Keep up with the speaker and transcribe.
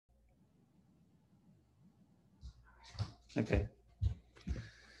Okay.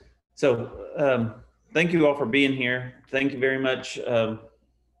 So thank you all for being here. Thank you very much to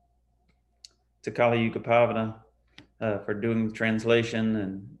Kali Yuga Pavana for doing the translation,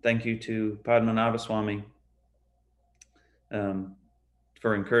 and thank you to Padmanabha Swami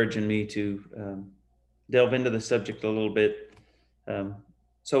for encouraging me to delve into the subject a little bit.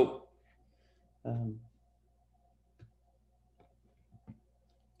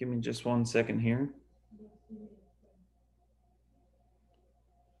 Give me just 1 second here.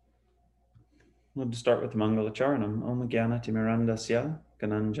 We'll just start with Mangalacharanam. Om Jnana Timirandasya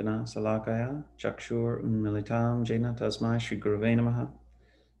Gananjana Salakaya Chakshur Unmilitam Jena Tasmai Shri Gurave Namaha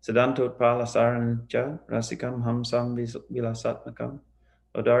Siddhantotpala Saranija Rasikam Hamsam Vilasatmakam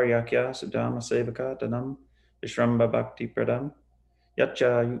Odaryakya Sudama Sevaka Danam Vishramba Bhakti Pradam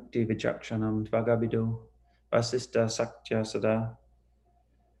Yacha Yukti Vijakshanam Tvagabido Vasista Sakya Sada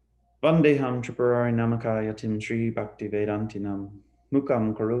Vandeham Tripurari Namakaya Tim Sri Bhakti Vedantinam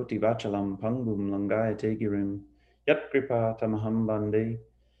Mukam Karoti Vachalam Pangum Langaya Girim Yat Kripa Tamaham Bande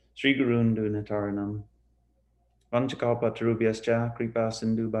Sri Gurundu Nataranam Vanchakalpa Tarubhyascha Kripa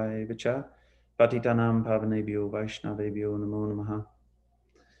Sindhu Bhaivacha Patitanam Pavanebhyo Vaishnavebhyo Namo Namaha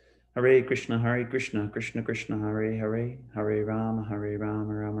Hare Krishna, Krishna Krishna, Hare Hare, Hare Rama,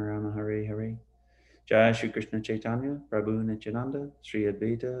 Rama Rama, Hare Hare. Jai Shri Krishna Chaitanya, Prabhu Nityananda, Sri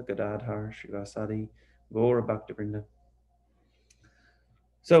Advaita, Gadadhar, Srivasadi, Gaura Bhaktivinoda.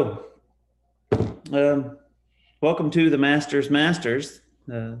 So, welcome to the Masters.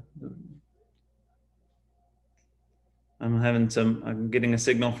 I'm getting a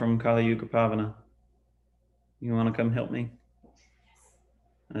signal from Kali Yuga Pavana. You want to come help me?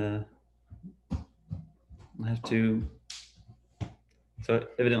 I have to, so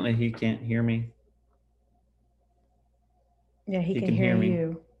evidently he can't hear me. Yeah, he can hear me,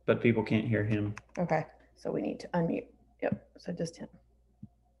 you. But people can't hear him. Okay, so we need to unmute. Yep, so just him.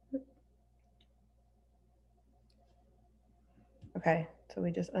 Okay, so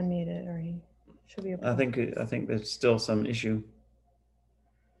we just unmuted, or he should be able to. I think there's still some issue.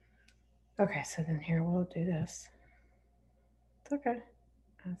 Okay, so then here we'll do this. It's okay.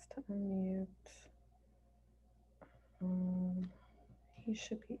 Ask to unmute. He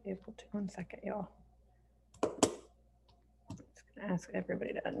should be able to. 1 second, y'all. Just gonna ask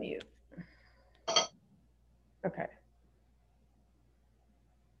everybody to unmute. Okay.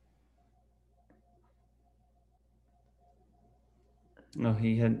 No,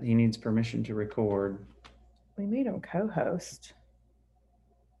 he needs permission to record. We made him co-host.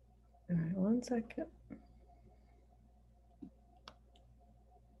 All right, 1 second.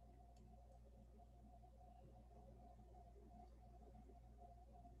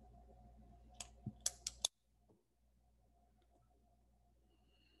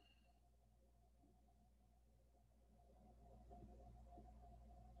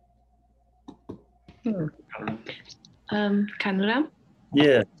 Kanuram?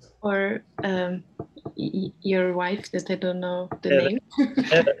 Yeah. Or your wife that I don't know the name.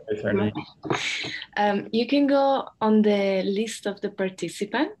 Is her name. You can go on the list of the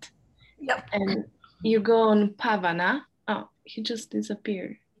participant. Yep. And you go on Pavana. Oh, he just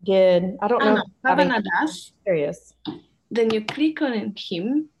disappeared. Did I don't know. No, Pavana Das. There he is. Then you click on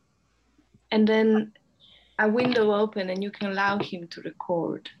him, and then a window open, and you can allow him to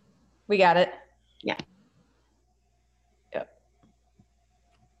record. We got it. Yeah. Yep.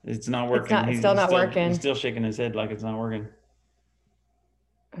 It's not working. It's still not working. He's still shaking his head like it's not working.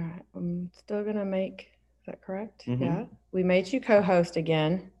 All right. I'm still gonna make. Is that correct? Mm-hmm. Yeah. We made you co-host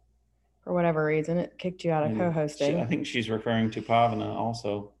again. For whatever reason, it kicked you out of co-hosting. I think she's referring to Pavana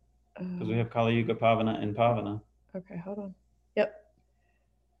also, because we have Kali Yuga Pavana and Pavana. Okay, hold on. Yep.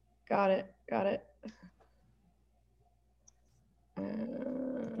 Got it.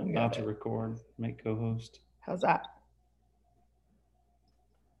 About to record, make co-host. How's that?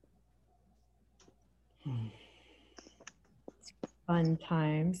 Fun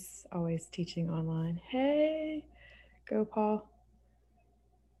times, always teaching online. Hey, go Paul.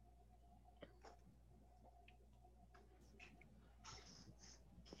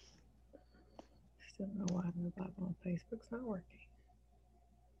 Don't know why the Bible on Facebook's not working.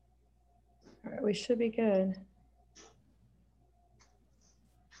 All right, we should be good.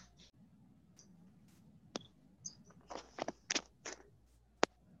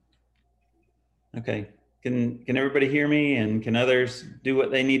 Okay. Can everybody hear me, and can others do what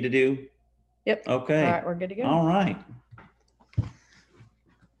they need to do? Yep. Okay. All right, we're good to go. All right.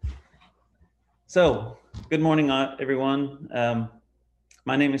 So, good morning, everyone.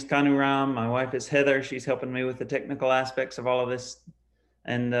 My name is Kanuram. My wife is Heather. She's helping me with the technical aspects of all of this.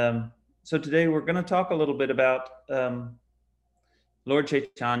 And So today we're going to talk a little bit about Lord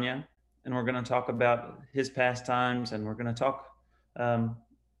Chaitanya, and we're going to talk about his pastimes, and we're going to talk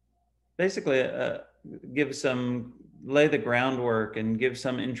basically lay the groundwork and give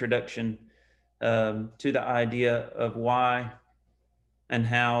some introduction to the idea of why and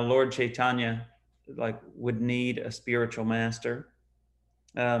how Lord Chaitanya would need a spiritual master.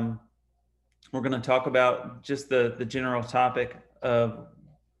 We're going to talk about just the general topic of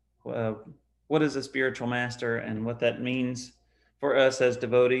what is a spiritual master and what that means for us as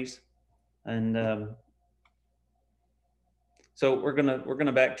devotees. And so we're gonna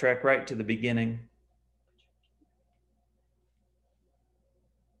backtrack right to the beginning.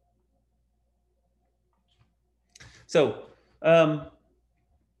 So we're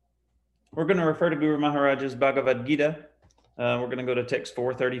going to refer to Guru Maharaj's Bhagavad Gita. We're going to go to text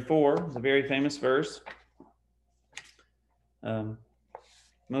 434. It's a very famous verse.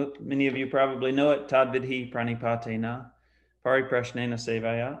 Many of you probably know it. Tadvidhi pranipatena pariprashnena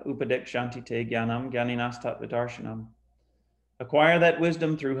sevaya upadekshanti te jnanam jnaninas tattvidarshanam. Acquire that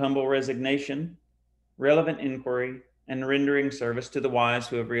wisdom through humble resignation, relevant inquiry, and rendering service to the wise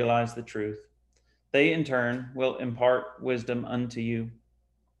who have realized the truth. They in turn will impart wisdom unto you.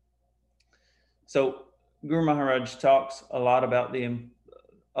 So Guru Maharaj talks a lot about a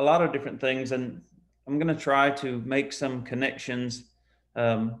lot of different things, and I'm going to try to make some connections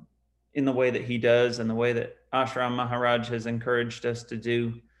in the way that he does and the way that Ashram Maharaj has encouraged us to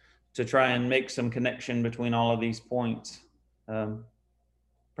do, to try and make some connection between all of these points.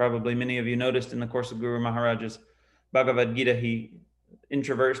 Probably many of you noticed in the course of Guru Maharaj's Bhagavad Gita, he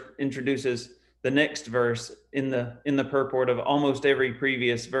introduces the next verse in the purport of almost every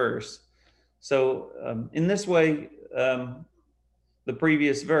previous verse. So in this way, the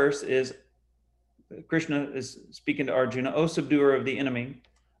previous verse is Krishna is speaking to Arjuna, O subduer of the enemy,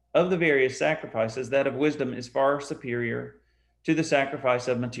 of the various sacrifices, that of wisdom is far superior to the sacrifice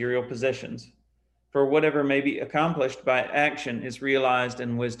of material possessions. For whatever may be accomplished by action is realized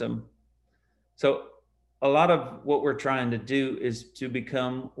in wisdom. So a lot of what we're trying to do is to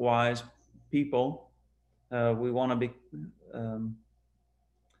become wise people. We want to be,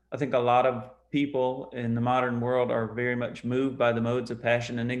 I think a lot of people in the modern world are very much moved by the modes of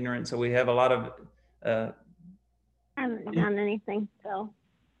passion and ignorance. So we have a lot of... I haven't done anything, so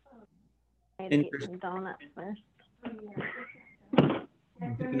I had to eat some donuts first. I'm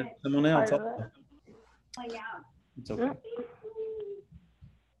picking up someone else. It's okay.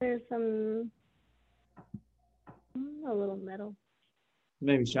 There's some, a little metal.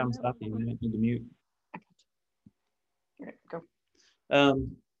 Maybe Sham's happy. You might need to mute. All right, go.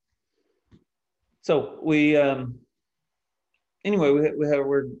 So we, anyway,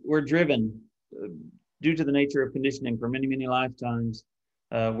 we're driven due to the nature of conditioning for many, many lifetimes.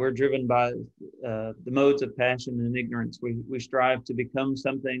 We're driven by the modes of passion and ignorance. We strive to become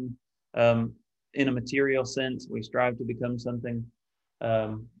something in a material sense. We strive to become something.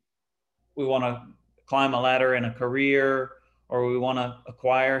 We want to climb a ladder in a career, or we want to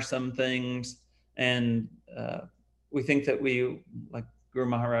acquire some things. And we think that we, like Guru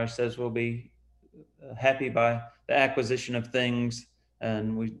Maharaj says, will be happy by the acquisition of things.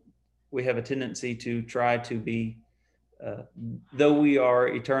 And we have a tendency to try to be, though we are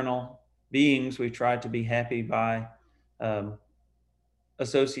eternal beings, we try to be happy by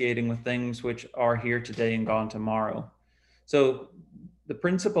associating with things which are here today and gone tomorrow. So the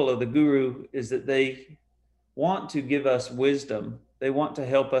principle of the Guru is that they want to give us wisdom. They want to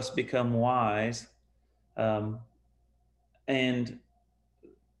help us become wise. And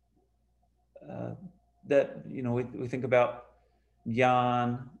that, you know, we think about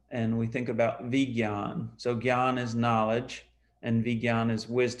Gyan and we think about Vigyan. So Gyan is knowledge and Vigyan is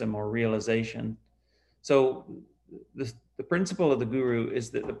wisdom or realization. So the principle of the Guru is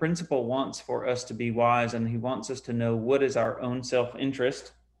that the principle wants for us to be wise, and he wants us to know what is our own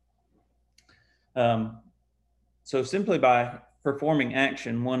self-interest. So simply by performing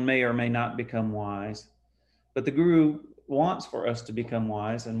action, one may or may not become wise. But the Guru wants for us to become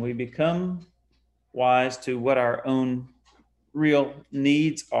wise, and we become wise to what our own real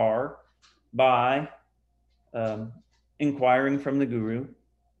needs are by inquiring from the Guru.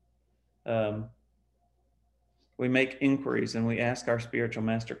 We make inquiries and we ask our spiritual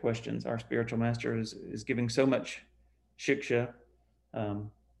master questions. Our spiritual master is giving so much shiksha,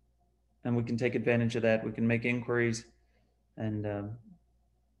 and we can take advantage of that. We can make inquiries, and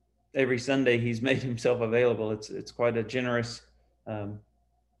every Sunday he's made himself available. It's quite a generous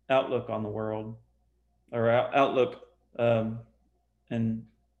outlook on the world, or outlook, and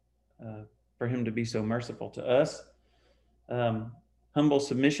for him to be so merciful to us. humble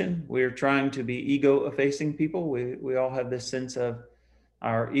submission. We're trying to be ego-effacing people. We all have this sense of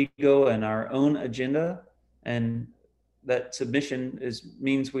our ego and our own agenda, and that submission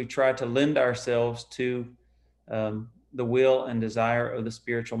means we try to lend ourselves to the will and desire of the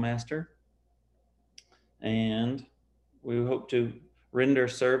spiritual master. And we hope to render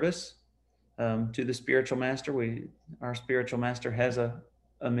service to the spiritual master. Our spiritual master has a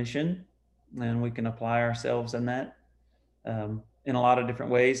mission, and we can apply ourselves in that in a lot of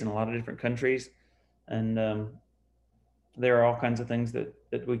different ways in a lot of different countries. And there are all kinds of things that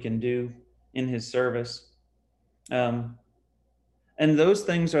we can do in his service. And those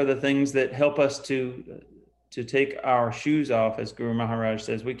things are the things that help us to take our shoes off, as Guru Maharaj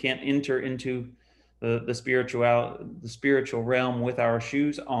says. We can't enter into the spiritual realm with our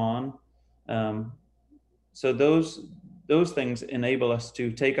shoes on. So those things enable us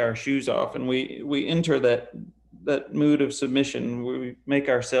to take our shoes off, and we enter that mood of submission. We make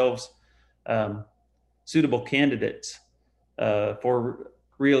ourselves suitable candidates for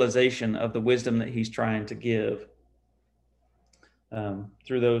realization of the wisdom that he's trying to give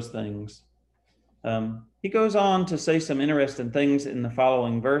through those things. He goes on to say some interesting things in the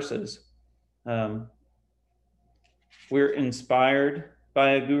following verses. We're inspired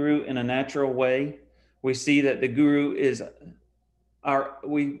by a guru in a natural way. We see that the guru is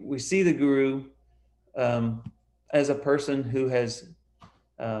we see the guru as a person who has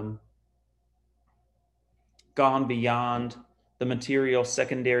gone beyond the material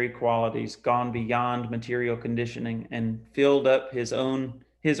secondary qualities, gone beyond material conditioning, and filled up his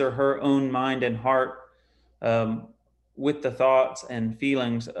or her own mind and heart with the thoughts and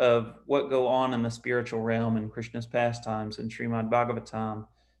feelings of what go on in the spiritual realm, in Krishna's pastimes, in Srimad Bhagavatam,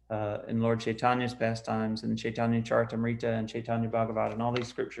 in Lord Chaitanya's pastimes, in Chaitanya Charitamrita and Chaitanya Bhagavat, and all these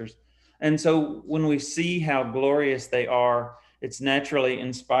scriptures. And so when we see how glorious they are, it's naturally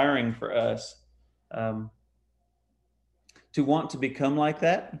inspiring for us to want to become like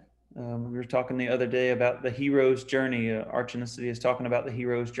that. We were talking the other day about the hero's journey. Archana City is talking about the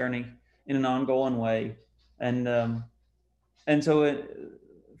hero's journey in an ongoing way. And so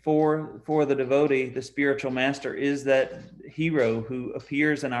for the devotee, the spiritual master is that hero who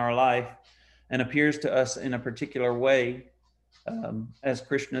appears in our life and appears to us in a particular way as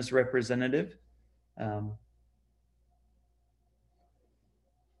Krishna's representative. And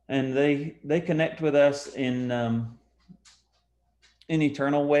they connect with us in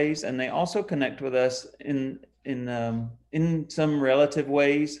eternal ways, and they also connect with us in some relative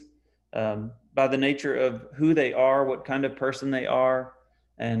ways by the nature of who they are, what kind of person they are,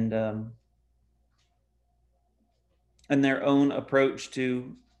 and their own approach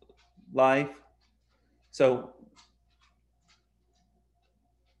to life. So,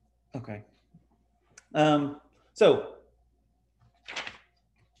 okay.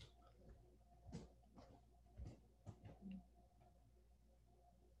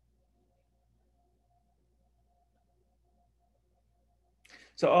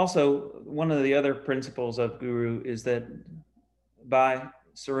 So also, one of the other principles of Guru is that by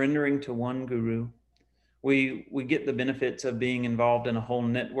surrendering to one Guru, we get the benefits of being involved in a whole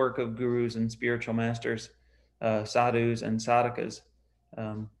network of gurus and spiritual masters, sadhus and sadhakas.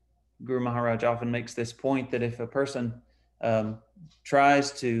 Guru Maharaj often makes this point that if a person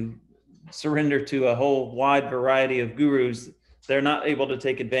tries to surrender to a whole wide variety of gurus, they're not able to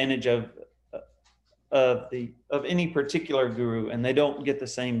take advantage of any particular guru, and they don't get the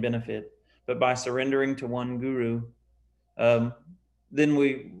same benefit. But by surrendering to one guru, then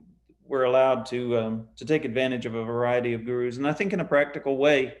we're allowed to take advantage of a variety of gurus. And I think in a practical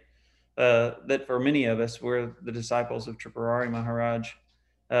way, that for many of us, we're the disciples of Tripurari Maharaj.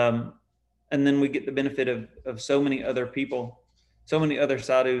 And then we get the benefit of so many other people, so many other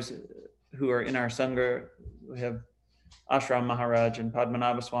sadhus who are in our Sangha. We have Ashram Maharaj and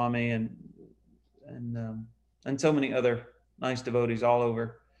Padmanabha Swami and so many other nice devotees all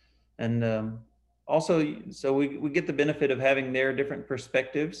over. And also, so we get the benefit of having their different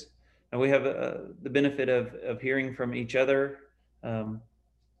perspectives, and we have the benefit of hearing from each other.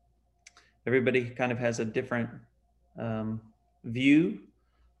 Everybody kind of has a different view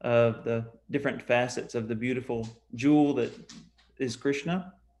of the different facets of the beautiful jewel that is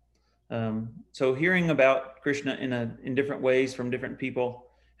Krishna. So hearing about Krishna in different ways from different people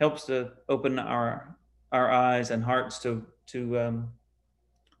helps to open our eyes and hearts to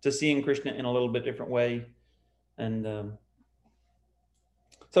seeing Krishna in a little bit different way. And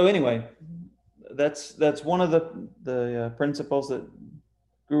so anyway, that's one of the principles that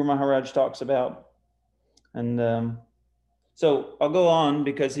Guru Maharaj talks about. And So I'll go on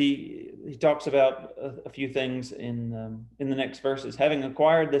because he talks about a few things in the next verses. Having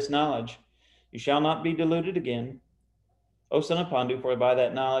acquired this knowledge, you shall not be deluded again, O son of Pandu, for by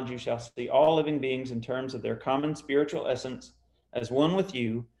that knowledge you shall see all living beings in terms of their common spiritual essence as one with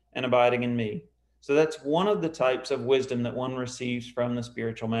you and abiding in me. So that's one of the types of wisdom that one receives from the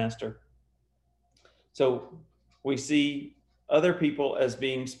spiritual master. So we see other people as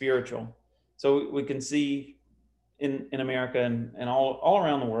being spiritual. So we can see in America and all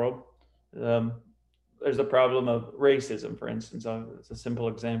around the world, there's a problem of racism, for instance. It's a simple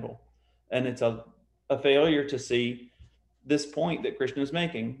example. And it's a failure to see this point that Krishna is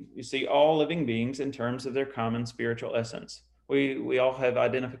making. You see all living beings in terms of their common spiritual essence. We all have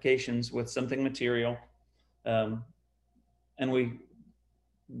identifications with something material. And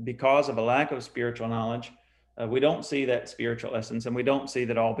because of a lack of spiritual knowledge, we don't see that spiritual essence, and we don't see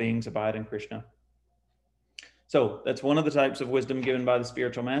that all beings abide in Krishna. So that's one of the types of wisdom given by the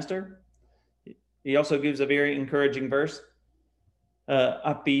spiritual master. He also gives a very encouraging verse,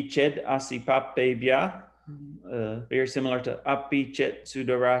 api ched asipapebhya, very similar to api chet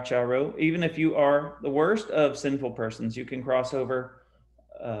sudaracharo. Even if you are the worst of sinful persons, you can cross over,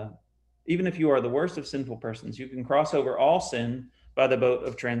 even if you are the worst of sinful persons, you can cross over all sin by the boat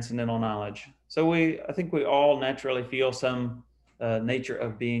of transcendental knowledge. So I think we all naturally feel some nature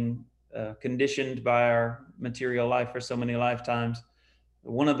of being conditioned by our material life for so many lifetimes.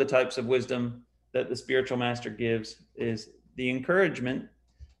 One of the types of wisdom that the spiritual master gives is the encouragement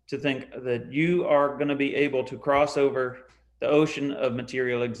to think that you are going to be able to cross over the ocean of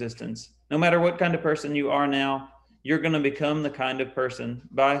material existence. No matter what kind of person you are now, you're going to become the kind of person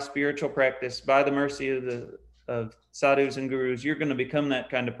by spiritual practice, by the mercy of sadhus and gurus, you're going to become that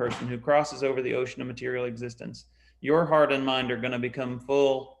kind of person who crosses over the ocean of material existence. Your heart and mind are going to become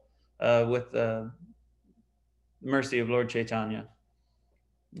full with the mercy of Lord Chaitanya.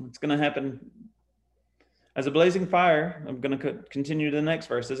 It's going to happen as a blazing fire. I'm going to continue to the next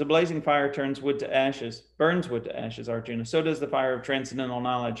verse. As a blazing fire turns wood to ashes, burns wood to ashes, Arjuna, so does the fire of transcendental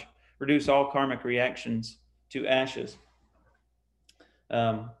knowledge reduce all karmic reactions to ashes.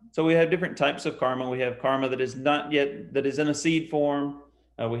 So we have different types of karma. We have karma that is not yet, that is in a seed form.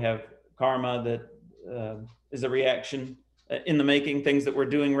 We have karma that is a reaction in the making. Things that we're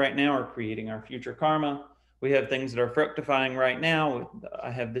doing right now are creating our future karma. We have things that are fructifying right now. I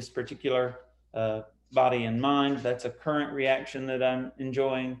have this particular body and mind. That's a current reaction that I'm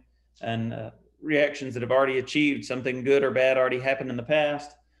enjoying, and reactions that have already achieved something good or bad already happened in the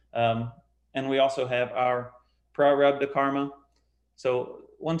past. And we also have our prarabdha karma. So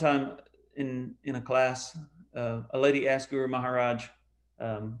one time in a class, a lady asked Guru Maharaj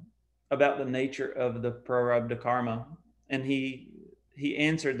about the nature of the prarabdha karma, and he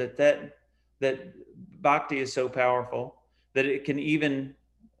answered that bhakti is so powerful that it can even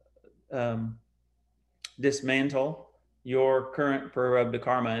dismantle your current prarabdha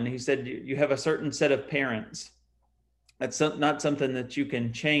karma. And he said you have a certain set of parents. That's not something that you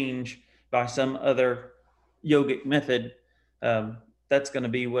can change by some other yogic method. That's going to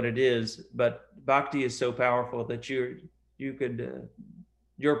be what it is. But bhakti is so powerful that your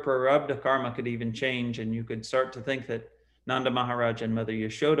prarabdha karma could even change, and you could start to think that Nanda Maharaj and Mother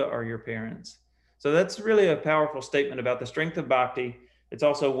Yashoda are your parents. So that's really a powerful statement about the strength of bhakti. It's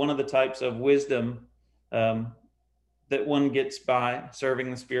also one of the types of wisdom that one gets by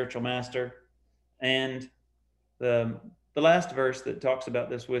serving the spiritual master. And the last verse that talks about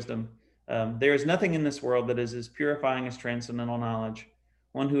this wisdom, there is nothing in this world that is as purifying as transcendental knowledge.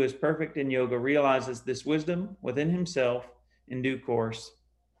 One who is perfect in yoga realizes this wisdom within himself in due course.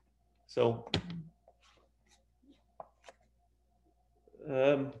 So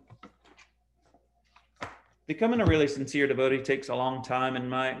becoming a really sincere devotee takes a long time in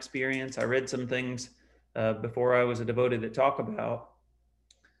my experience. I read some things before I was a devotee that talk about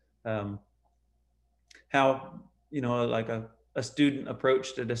how, like a student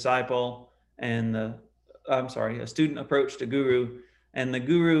approached a disciple, and a student approached a guru, and the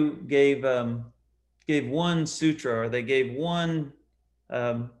guru gave one sutra, or they gave one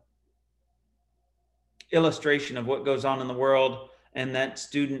illustration of what goes on in the world, and that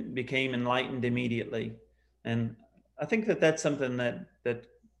student became enlightened immediately. And I think that that's something that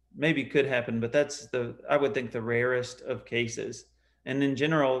maybe could happen, but that's I would think the rarest of cases. And in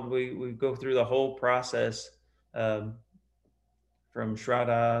general, we go through the whole process from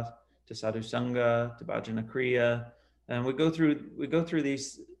Shraddha to Sadhu Sangha to Bhajana Kriya, and we go through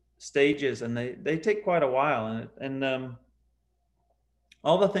these stages, and they take quite a while. And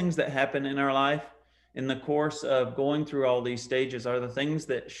all the things that happen in our life in the course of going through all these stages are the things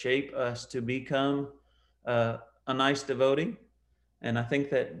that shape us to become a nice devotee. And I think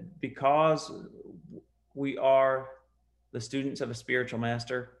that because we are the students of a spiritual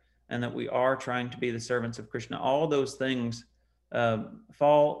master and that we are trying to be the servants of Krishna, all those things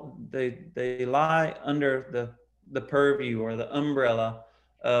they lie under the purview or the umbrella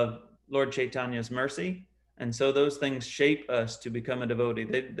of Lord Chaitanya's mercy. And so those things shape us to become a devotee.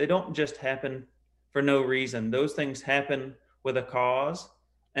 They don't just happen for no reason. Those things happen with a cause,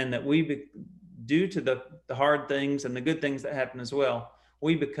 and that due to the hard things and the good things that happen as well,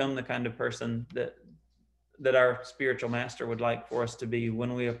 we become the kind of person that our spiritual master would like for us to be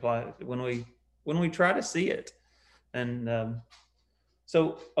when we try to see it. And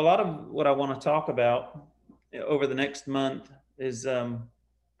so a lot of what I want to talk about over the next month is the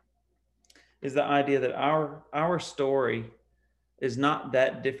idea that our story is not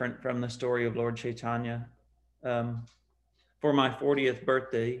that different from the story of Lord Chaitanya. For my 40th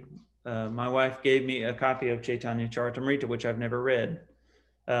birthday, my wife gave me a copy of Chaitanya Charitamrita, which I've never read.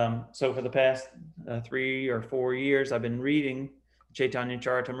 So for the past 3 or 4 years, I've been reading Chaitanya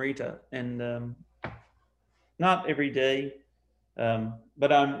Charitamrita, and not every day,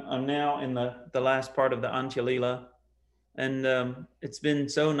 but I'm now in the last part of the Antya Lila, and it's been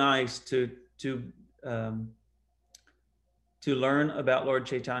so nice to learn about Lord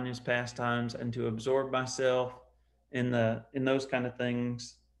Chaitanya's pastimes and to absorb myself in those kind of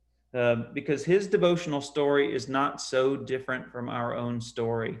things, because his devotional story is not so different from our own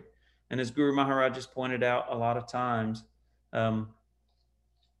story. And as Guru Maharaj has pointed out a lot of times,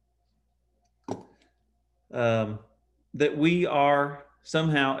 that we are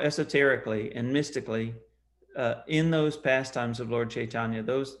somehow esoterically and mystically in those pastimes of Lord Chaitanya.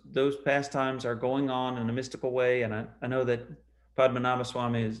 Those pastimes are going on in a mystical way, and I know that Padmanabha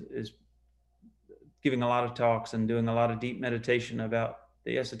Swami is giving a lot of talks and doing a lot of deep meditation about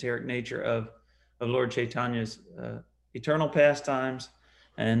the esoteric nature of Lord Chaitanya's eternal pastimes,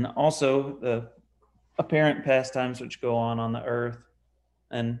 and also the apparent pastimes which go on the earth.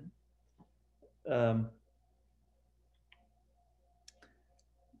 And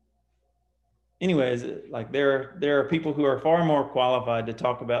anyways, like there are people who are far more qualified to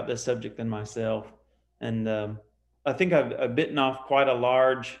talk about this subject than myself, and I think I've bitten off quite a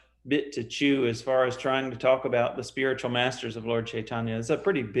large bit to chew as far as trying to talk about the spiritual masters of Lord Chaitanya. It's a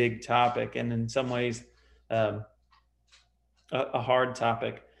pretty big topic, and in some ways a hard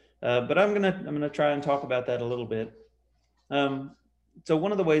topic, but I'm gonna try and talk about that a little bit. So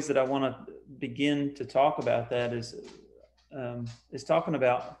one of the ways that I want to begin to talk about that is talking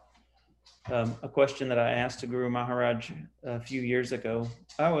about a question that I asked to Guru Maharaj a few years ago.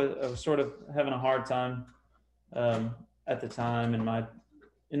 I was sort of having a hard time at the time in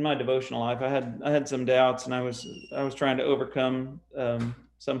my devotional life. I had some doubts, and I was trying to overcome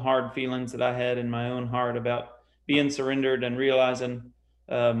some hard feelings that I had in my own heart about being surrendered and realizing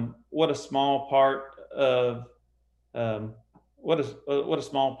what a small part of what a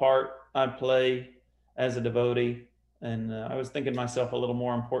small part I play as a devotee. And I was thinking myself a little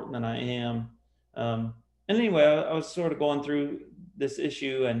more important than I am. And anyway, I was sort of going through this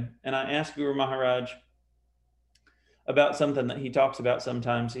issue, and I asked Guru Maharaj about something that he talks about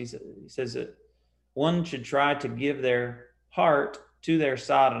sometimes. He says that one should try to give their heart to their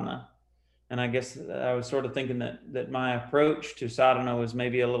sadhana. And I guess I was sort of thinking that my approach to sadhana was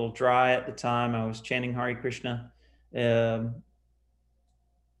maybe a little dry at the time. I was chanting Hare Krishna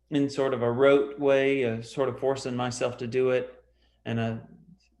in sort of a rote way, sort of forcing myself to do it, and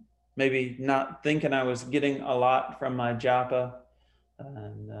maybe not thinking I was getting a lot from my japa.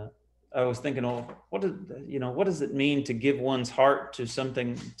 And I was thinking, what does it mean to give one's heart to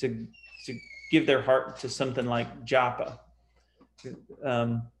something, to give their heart to something like japa?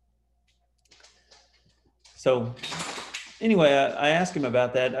 So anyway, I asked him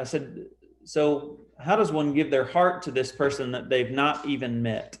about that. I said, so how does one give their heart to this person that they've not even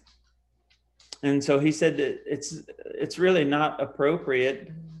met? And so he said that it's really not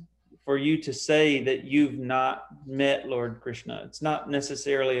appropriate for you to say that you've not met Lord Krishna. It's not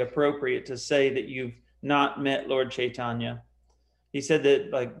necessarily appropriate to say that you've not met Lord Chaitanya. He said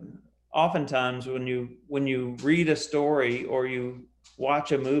that, like, oftentimes when you read a story or you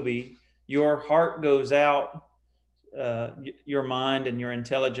watch a movie, your heart goes out, your mind and your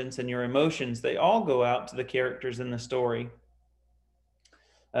intelligence and your emotions, they all go out to the characters in the story.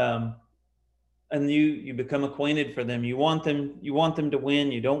 And you become acquainted for them. You want them to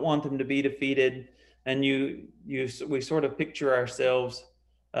win. You don't want them to be defeated. And we sort of picture ourselves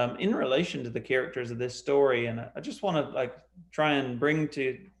in relation to the characters of this story. And I just want to try and bring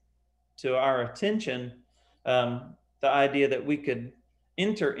to our attention the idea that we could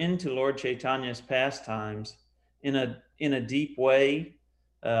enter into Lord Chaitanya's pastimes in a deep way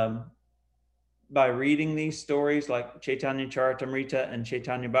by reading these stories like Chaitanya Charitamrita and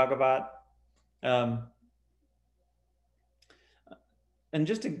Chaitanya Bhagavat. And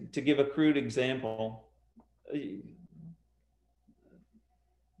just to give a crude example, if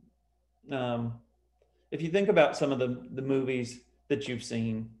you think about some of the movies that you've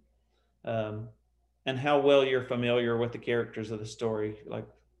seen, and how well you're familiar with the characters of the story, like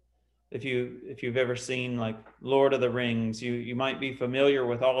if you've ever seen like Lord of the Rings, you might be familiar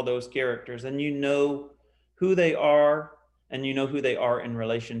with all those characters, and you know who they are, and you know who they are in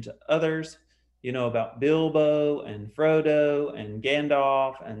relation to others. You know about Bilbo and Frodo and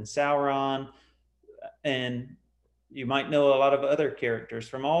Gandalf and Sauron, and you might know a lot of other characters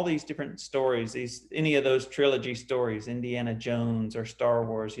from all these different stories, any of those trilogy stories, Indiana Jones or Star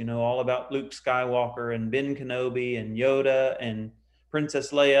Wars. You know all about Luke Skywalker and Ben Kenobi and Yoda and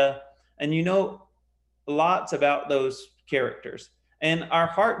Princess Leia, and you know lots about those characters. And our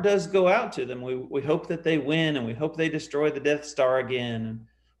heart does go out to them. We hope that they win, and we hope they destroy the Death Star again, and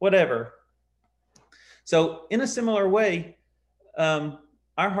whatever. So in a similar way, our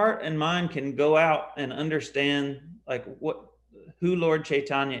heart and mind can go out and understand like who Lord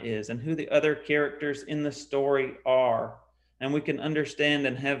Chaitanya is and who the other characters in the story are. And we can understand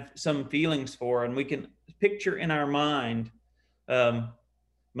and have some feelings for, and we can picture in our mind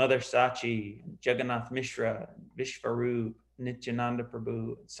Mother Sachi, Jagannath Mishra, Vishvaroop, Nityananda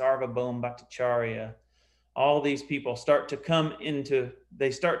Prabhu, Sarvabhauma Bhattacharya. All these people start to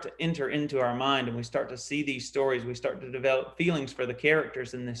enter into our mind, and we start to see these stories. We start to develop feelings for the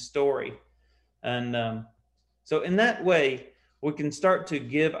characters in this story. And so in that way, we can start to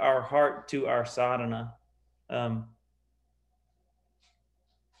give our heart to our sadhana.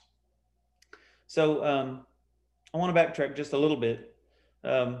 So I want to backtrack just a little bit.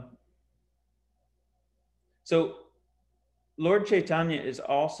 So Lord Chaitanya is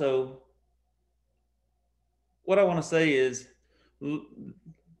also, what I want to say is,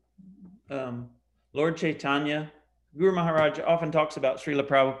 Lord Chaitanya, Guru Maharaj often talks about Srila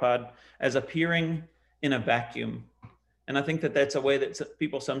Prabhupada as appearing in a vacuum. And I think that that's a way that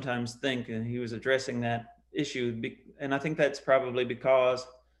people sometimes think, and he was addressing that issue. And I think that's probably because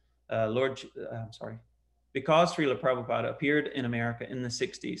because Srila Prabhupada appeared in America in the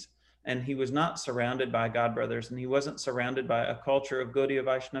 60s, and he was not surrounded by God brothers, and he wasn't surrounded by a culture of Gaudiya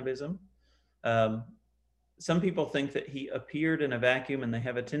Vaishnavism. Some people think that he appeared in a vacuum, and they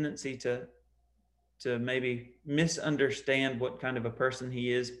have a tendency to maybe misunderstand what kind of a person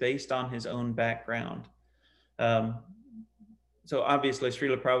he is based on his own background. So obviously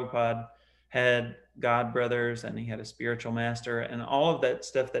Srila Prabhupada had God brothers, and he had a spiritual master, and all of that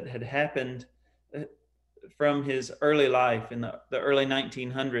stuff that had happened from his early life in the early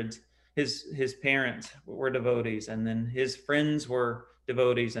 1900s. His parents were devotees, and then his friends were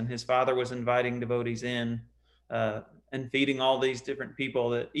devotees, and his father was inviting devotees in and feeding all these different people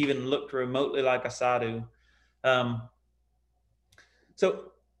that even looked remotely like a sadhu.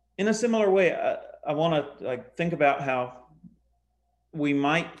 So in a similar way, I want to think about how we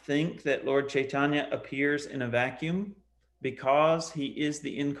might think that Lord Chaitanya appears in a vacuum because he is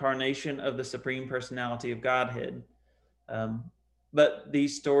the incarnation of the Supreme Personality of Godhead. But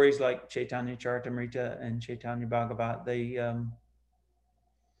these stories like Chaitanya Charitamrita and Chaitanya Bhagavat,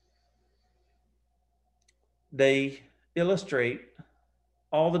 they illustrate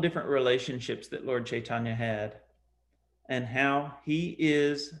all the different relationships that Lord Chaitanya had, and how he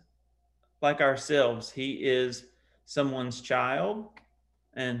is like ourselves. He is someone's child,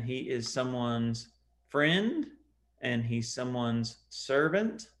 and he is someone's friend, and he's someone's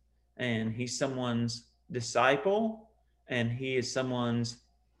servant, and he's someone's disciple, and he is someone's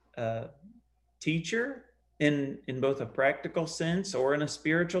teacher in both a practical sense or in a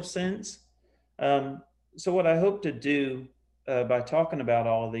spiritual sense. So what I hope to do by talking about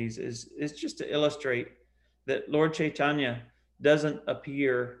all of these is just to illustrate that Lord Chaitanya doesn't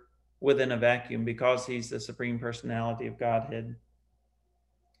appear within a vacuum because he's the Supreme Personality of Godhead.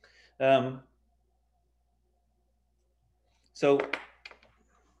 So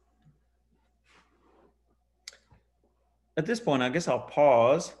at this point, I guess I'll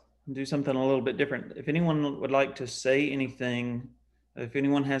pause and do something a little bit different. If anyone would like to say anything, if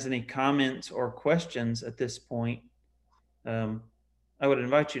anyone has any comments or questions at this point, I would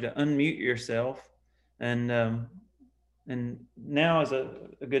invite you to unmute yourself. And now is a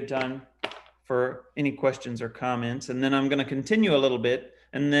good time for any questions or comments. And then I'm going to continue a little bit.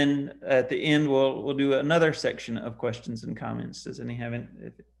 And then at the end, we'll do another section of questions and comments. Does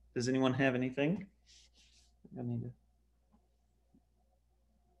anyone have anything?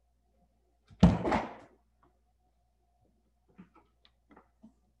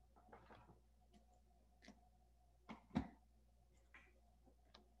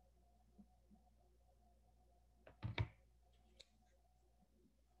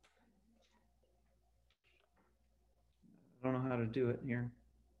 to do it here.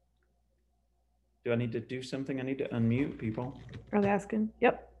 Do I need to do something? I need to unmute people. Are they asking?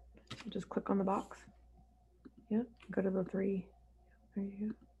 Yep. Just click on the box. Yep. Go to the three. There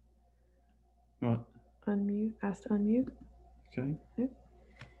you go. What? Unmute. Ask to unmute. Okay. Yep.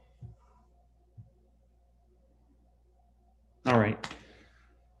 All right.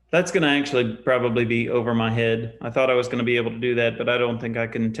 That's going to actually probably be over my head. I thought I was going to be able to do that, but I don't think I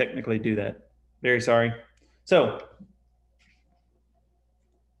can technically do that. Very sorry. So,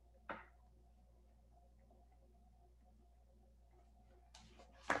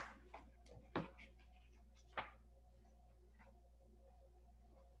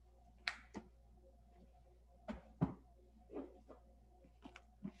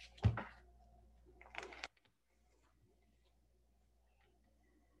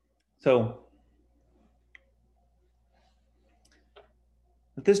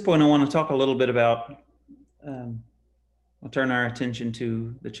 at this point, I want to talk a little bit about, we'll turn our attention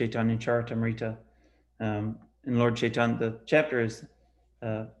to the Chaitanya Charitamrita. In Lord Chaitanya, the chapter is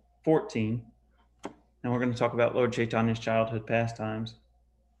 14, and we're going to talk about Lord Chaitanya's childhood pastimes.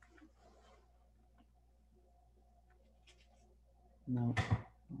 No.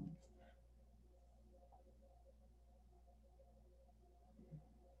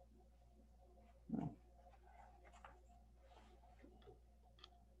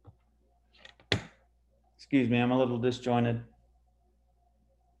 Excuse me, I'm a little disjointed.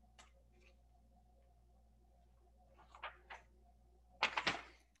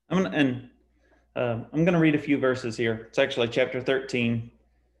 I'm going to read a few verses here. It's actually chapter 13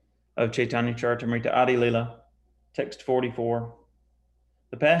 of Chaitanya Charitamrita Adi Lila, text 44.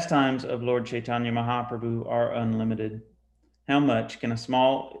 The pastimes of Lord Chaitanya Mahaprabhu are unlimited. How much can a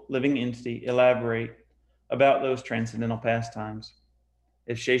small living entity elaborate about those transcendental pastimes?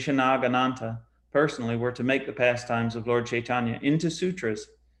 If Sheshanag Ananta personally were to make the pastimes of Lord Chaitanya into sutras,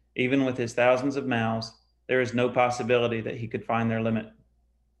 even with his thousands of mouths, there is no possibility that he could find their limit.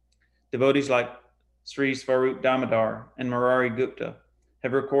 Devotees like Sri Svarup Damodar and Murari Gupta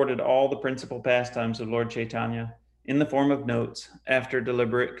have recorded all the principal pastimes of Lord Chaitanya in the form of notes after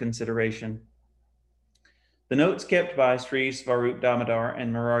deliberate consideration. The notes kept by Sri Svarup Damodar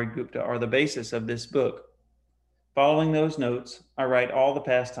and Murari Gupta are the basis of this book. Following those notes, I write all the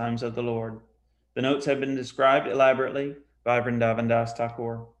pastimes of the Lord. The notes have been described elaborately by Vrindavan Das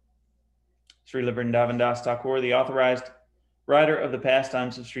Thakur. Srila Vrindavan Das Thakur, the authorized writer of the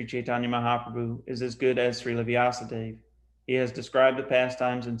pastimes of Sri Chaitanya Mahaprabhu, is as good as Srila Vyasadeva. He has described the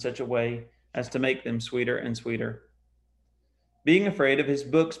pastimes in such a way as to make them sweeter and sweeter. Being afraid of his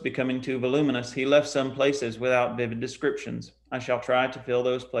books becoming too voluminous, he left some places without vivid descriptions. I shall try to fill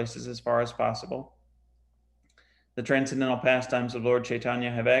those places as far as possible. The transcendental pastimes of Lord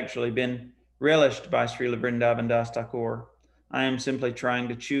Chaitanya have actually been relished by Srila Vrindavan Das Thakur. I am simply trying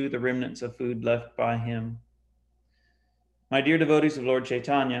to chew the remnants of food left by him. My dear devotees of Lord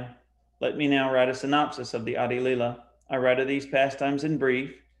Chaitanya, let me now write a synopsis of the Adi Lila. I write of these pastimes in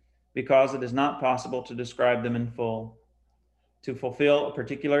brief because it is not possible to describe them in full. To fulfill a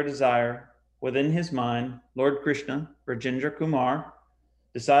particular desire within his mind, Lord Krishna, Rajendra Kumar,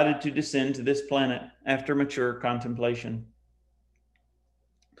 decided to descend to this planet after mature contemplation.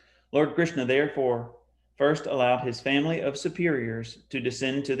 Lord Krishna, therefore, first allowed his family of superiors to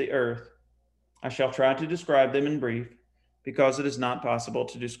descend to the earth. I shall try to describe them in brief, because it is not possible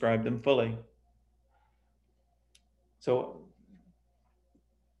to describe them fully. So,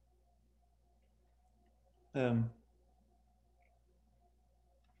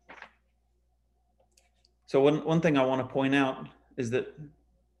 one thing I want to point out is that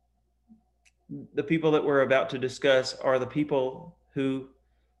the people that we're about to discuss are the people who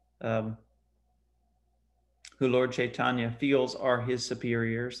Lord Chaitanya feels are his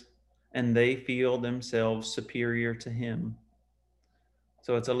superiors, and they feel themselves superior to him.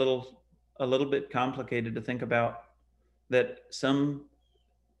 So it's a little bit complicated to think about that some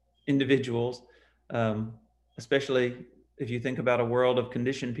individuals, especially if you think about a world of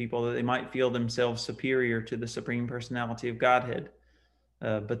conditioned people, that they might feel themselves superior to the Supreme Personality of Godhead.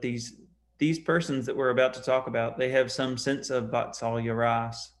 But these persons that we're about to talk about, they have some sense of Vatsalya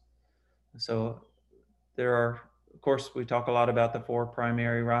Ras. So there are, of course, we talk a lot about the four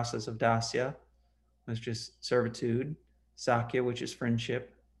primary rasas of Dasya, which is servitude, Sakya, which is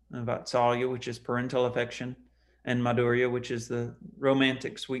friendship, Vatsalya, which is parental affection, and Madhurya, which is the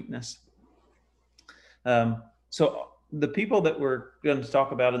romantic sweetness. So the people that we're going to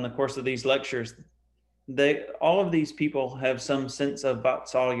talk about in the course of these lectures, all of these people have some sense of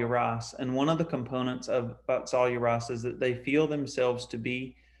Vatsalya Ras, and one of the components of Vatsalya Ras is that they feel themselves to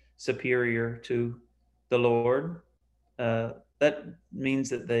be superior to the Lord, that means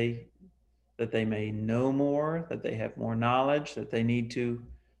that they may know more, that they have more knowledge, that they need to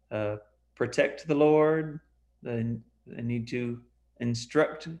protect the Lord, they need to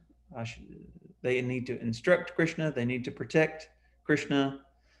instruct. They need to instruct Krishna. They need to protect Krishna.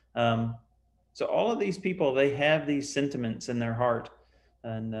 So all of these people, they have these sentiments in their heart,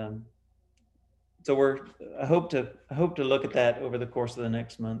 and so I hope to look at that over the course of the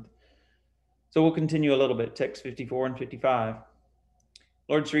next month. So we'll continue a little bit. Text 54 and 55.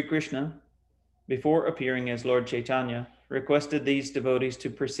 Lord Sri Krishna, before appearing as Lord Chaitanya, requested these devotees to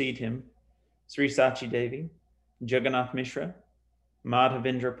precede him: Sri Sachi Devi, Jagannath Mishra,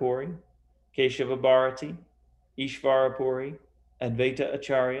 Madhavendra Puri, Keshava Bharati, Ishvara Puri, Advaita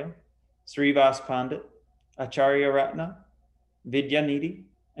Acharya, Srivas Pandit, Acharya Ratna, Vidyanidhi,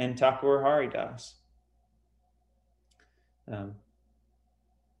 and Thakur Haridas.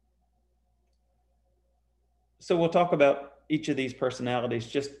 So we'll talk about each of these personalities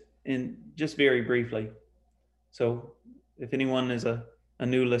just very briefly. So if anyone is a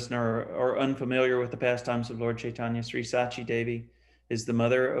new listener or unfamiliar with the pastimes of Lord Chaitanya, Sri Sachi Devi is the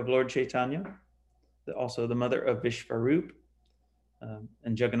mother of Lord Chaitanya, also the mother of Vishvarup,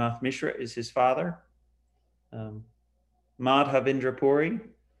 and Jagannath Mishra is his father. Madhavendra Puri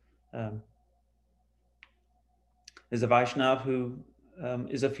is a Vaishnav who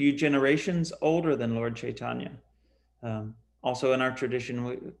is a few generations older than Lord Chaitanya. Also in our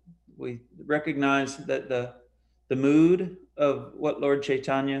tradition, we recognize that the mood of what Lord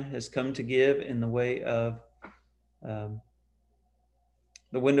Chaitanya has come to give in the way of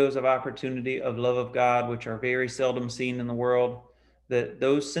the windows of opportunity of love of God, which are very seldom seen in the world, that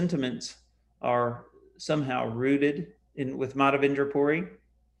those sentiments are somehow rooted with Madhavendra Puri.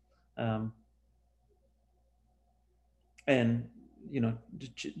 And,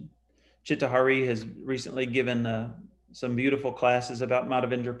 Chittahari has recently given some beautiful classes about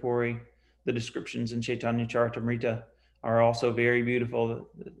Madhavendra Puri. The descriptions in Chaitanya Charitamrita are also very beautiful,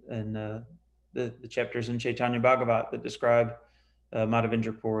 and the chapters in Chaitanya Bhagavat that describe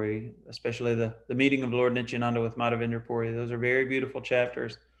Madhavendra Puri, especially the meeting of Lord Nityananda with Madhavendra Puri. Those are very beautiful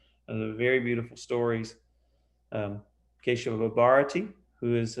chapters, very beautiful stories. Keshava Bharati,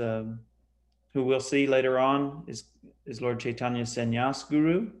 who we'll see later on, is Lord Chaitanya's sannyas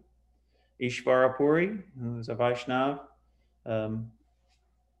guru. Ishvara Puri, who is a Vaishnav,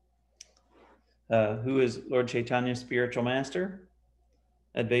 who is Lord Chaitanya's spiritual master.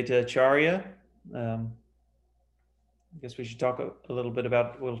 Advaita Acharya, I guess we should talk a little bit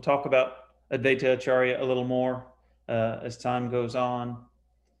we'll talk about Advaita Acharya a little more as time goes on.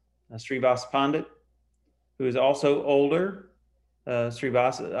 Srivas Pandit, who is also older.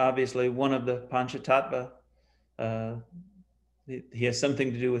 Srivas, obviously one of the Panchatattva. He has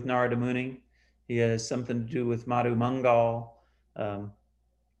something to do with Narada Muni. He has something to do with Madhu Mangal.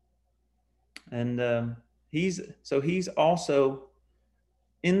 He's also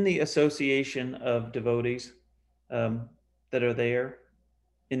in the association of devotees that are there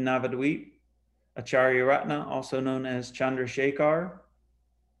in Navadvip. Acharya Ratna, also known as Chandrasekhar.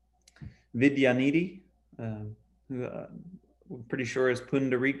 Vidyanidhi, who we're pretty sure is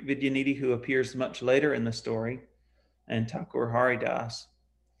Pundarik Vidyanidhi, who appears much later in the story, and Thakur Haridas.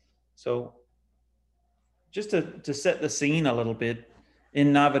 So just to set the scene a little bit,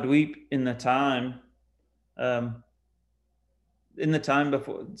 in Navadvip, in the time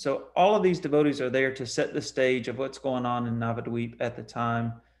before, so all of these devotees are there to set the stage of what's going on in Navadvip at the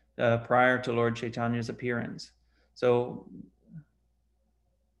time prior to Lord Chaitanya's appearance. So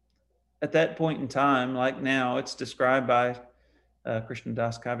at that point in time, like now, it's described by Krishna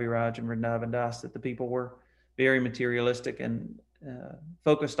Das Kaviraj and Vrindavan Das that the people were very materialistic and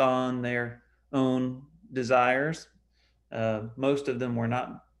focused on their own desires. Most of them were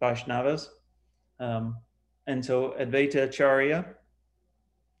not Vaishnavas. And so Advaita Acharya,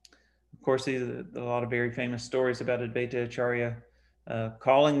 of course, there's a lot of very famous stories about Advaita Acharya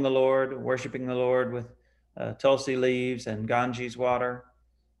calling the Lord, worshiping the Lord with tulsi leaves and Ganges water.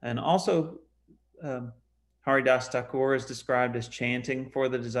 And also Haridas Thakur is described as chanting for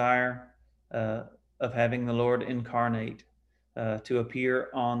the desire of having the Lord incarnate to appear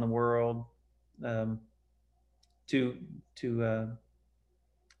on the world to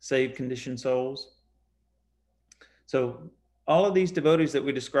save conditioned souls. So all of these devotees that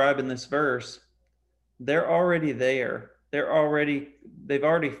we describe in this verse, they're already there. They've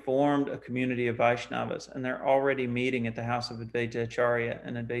already formed a community of Vaishnavas, and they're already meeting at the house of Advaita Acharya,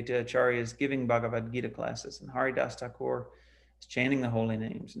 and Advaita Acharya is giving Bhagavad Gita classes, and Haridas Thakur is chanting the holy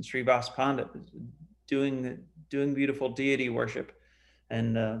names, and Srivas Pandit is doing beautiful deity worship,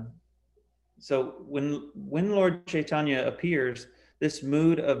 and So when Lord Chaitanya appears, this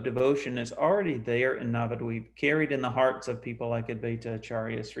mood of devotion is already there in Navadvip, carried in the hearts of people like Advaita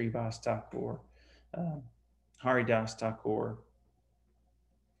Acharya, Srivas Thakur, Haridas Thakur.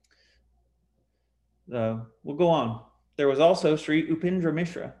 We'll go on. There was also Sri Upendra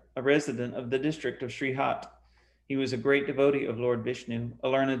Mishra, a resident of the district of Srihat. He was a great devotee of Lord Vishnu, a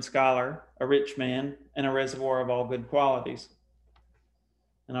learned scholar, a rich man, and a reservoir of all good qualities.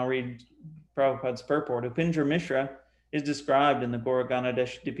 And I'll read Prabhupada's purport. Upendra Mishra is described in the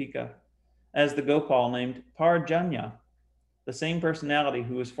Gauraganadesh Dipika as the Gopal named Parjanya. The same personality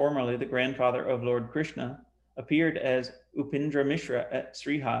who was formerly the grandfather of Lord Krishna appeared as Upendra Mishra at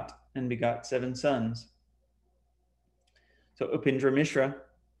Srihat and begot 7 sons. So Upendra Mishra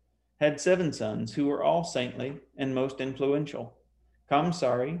had 7 sons who were all saintly and most influential: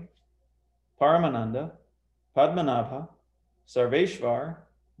 Kamsari, Paramananda, Padmanabha, Sarveshvar,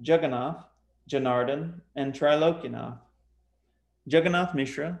 Jagannath, Janardhan, and Trilokanath. Jagannath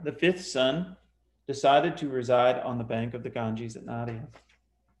Mishra, the 5th son, decided to reside on the bank of the Ganges at Nadia.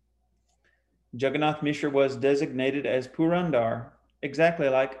 Jagannath Mishra was designated as Purandar, exactly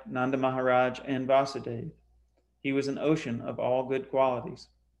like Nanda Maharaj and Vasudev. He was an ocean of all good qualities.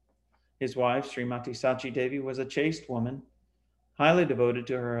 His wife, Srimati Sachi Devi, was a chaste woman, highly devoted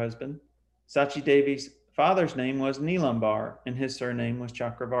to her husband. Sachi Devi's father's name was Nilambar, and his surname was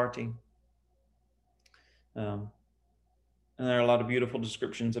Chakravarti. And there are a lot of beautiful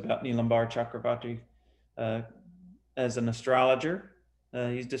descriptions about Nilambar Chakravarti as an astrologer.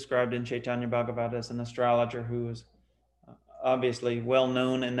 He's described in Chaitanya Bhagavat as an astrologer who was obviously well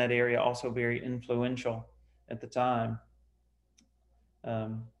known in that area, also very influential at the time.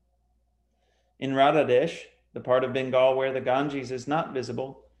 In Radhadesh, the part of Bengal where the Ganges is not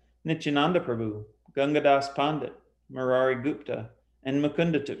visible, Nityananda Prabhu, Gangadas Pandit, Murari Gupta, and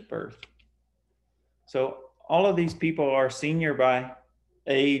Mukunda took birth. So all of these people are senior by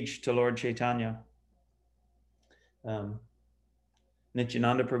age to Lord Chaitanya.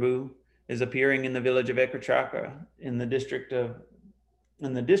 Nityananda Prabhu is appearing in the village of Ekachakra in the district of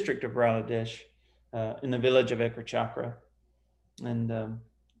Radhadesh, in the village of Ekachakra, and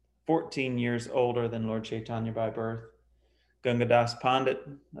 14 years older than Lord Chaitanya by birth. Gangadas Pandit,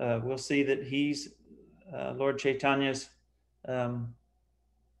 we'll see that he's Lord Chaitanya's,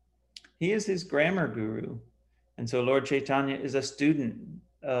 he is his grammar guru. And so Lord Chaitanya is a student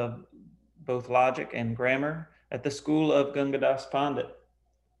of both logic and grammar at the school of Gangadas Pandit.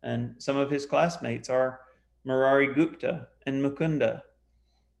 And some of his classmates are Murari Gupta and Mukunda.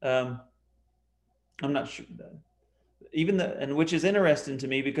 I'm not sure, and which is interesting to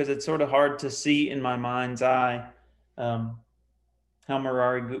me because it's sort of hard to see in my mind's eye how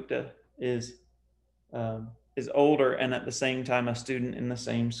Murari Gupta is older and at the same time a student in the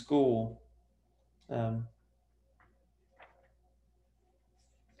same school.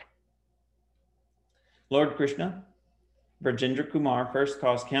 Lord Krishna, Brajendra Kumar, first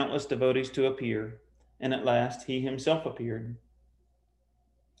caused countless devotees to appear, and at last he himself appeared.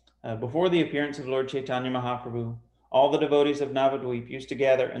 Before the appearance of Lord Chaitanya Mahaprabhu, all the devotees of Navadvip used to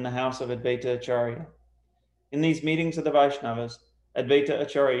gather in the house of Advaita Acharya. In these meetings of the Vaishnavas, Advaita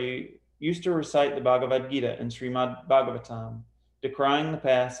Acharya used to recite the Bhagavad Gita and Srimad Bhagavatam, decrying the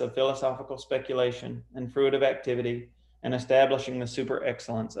paths of philosophical speculation and fruitive activity, and establishing the super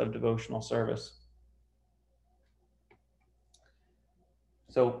excellence of devotional service.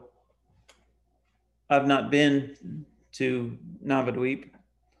 So, I've not been to Navadvip,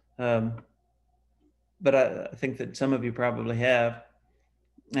 but I think that some of you probably have,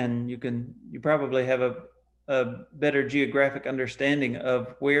 and you probably have a better geographic understanding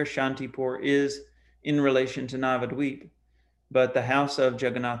of where Shantipur is in relation to Navadvip. But the house of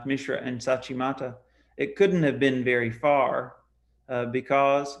Jagannath Mishra and Sachi Mata, it couldn't have been very far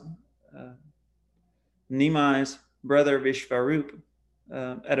because Nimai's brother Vishvarup,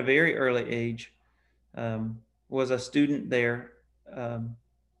 at a very early age, was a student there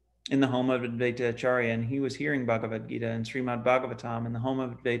in the home of Advaita Acharya, and he was hearing Bhagavad Gita and Srimad Bhagavatam in the home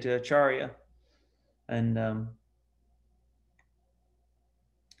of Advaita Acharya. And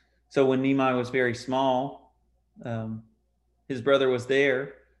so when Nimai was very small, his brother was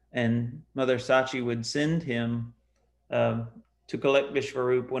there, and Mother Sachi would send him to collect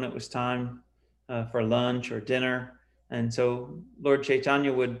Vishvarup when it was time for lunch or dinner. And so Lord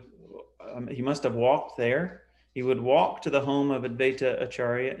Chaitanya he must have walked there. He would walk to the home of Advaita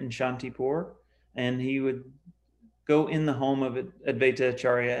Acharya in Shantipur, and he would go in the home of Advaita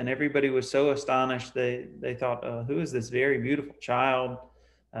Acharya, and everybody was so astonished. They thought, who is this very beautiful child?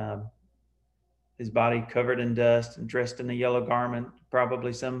 His body covered in dust and dressed in a yellow garment,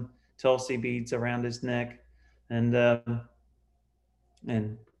 probably some tulsi beads around his neck, and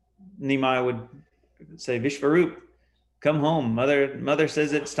Nimai would say, "Vishvarup, come home. Mother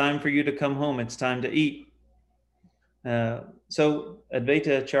says it's time for you to come home. It's time to eat." So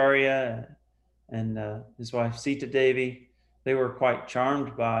Advaita Acharya and his wife Sita Devi, they were quite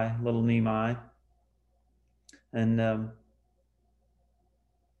charmed by little Nimai, and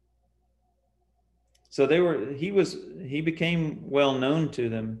so he became well known to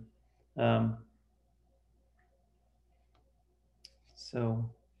them.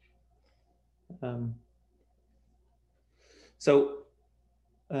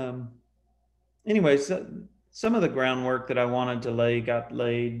 Anyways, some of the groundwork that I wanted to lay got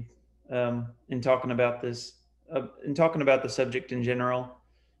laid in talking about this, in talking about the subject in general.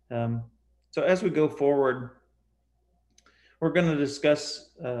 So as we go forward, we're going to discuss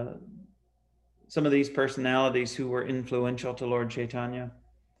some of these personalities who were influential to Lord Chaitanya.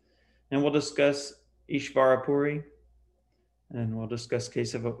 And we'll discuss Ishvarapuri, and we'll discuss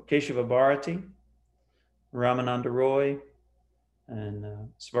Keshava Bharati, Ramananda Roy, and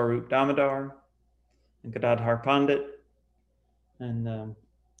Svarup Damodar, and Gadadhar Pandit, and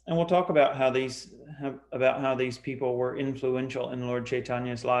we'll talk about how these people were influential in Lord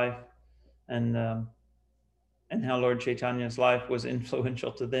Chaitanya's life, and how Lord Chaitanya's life was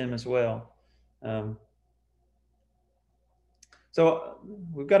influential to them as well. So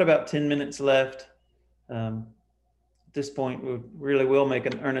we've got about 10 minutes left. At this point, we really will make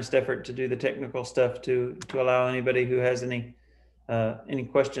an earnest effort to do the technical stuff to allow anybody who has any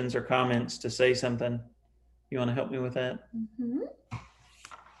questions or comments to say something. You want to help me with that? Mm-hmm.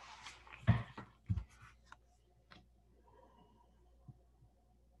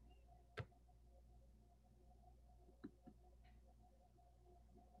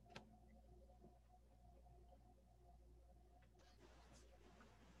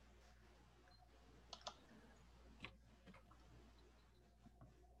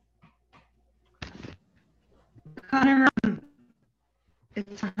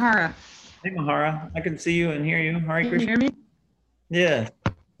 It's Mahara. Hey, Mahara, I can see you and hear you. Hare Can you Krishna. hear me? Yeah,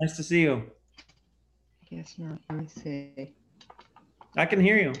 nice to see you. I guess not. Let me see. I can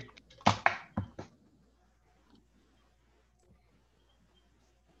hear you.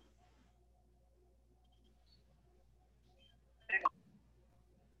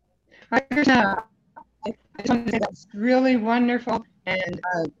 Hi, Krishna. I just want to say that's really wonderful, and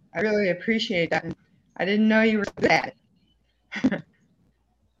I really appreciate that. And I didn't know you were so good at it.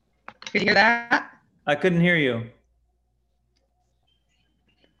 Could you hear that? I couldn't hear you.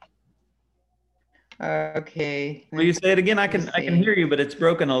 Okay. Will you say it again? I can Let me see. hear you, but it's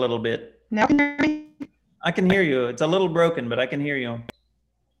broken a little bit. Now can you hear me? I can hear you. It's a little broken, but I can hear you.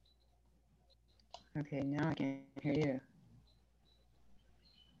 Okay, now I can hear you.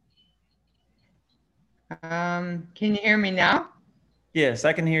 Can you hear me now? Yes,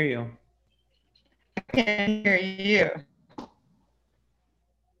 I can hear you. I can hear you.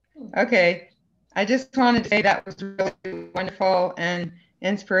 Okay. I just wanted to say that was really wonderful and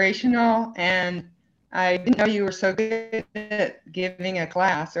inspirational, and I didn't know you were so good at giving a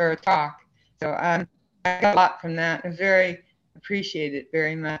class or a talk. So I got a lot from that. I very appreciate it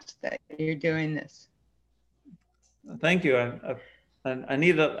very much that you're doing this. Thank you. I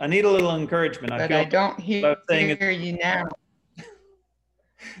need a little encouragement. But I don't hear you now.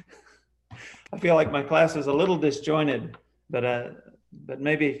 I feel like my class is a little disjointed, but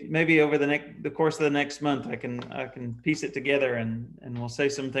maybe over the course of the next month, I can piece it together, and we'll say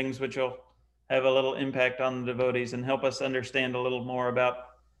some things which will have a little impact on the devotees and help us understand a little more about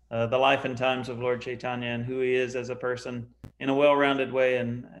the life and times of Lord Chaitanya and who he is as a person in a well-rounded way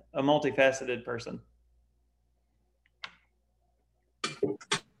and a multifaceted person.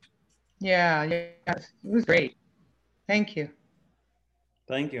 Yeah, it was great. Thank you.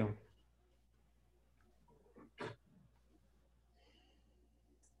 Thank you.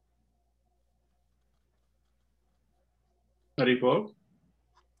 Haribol.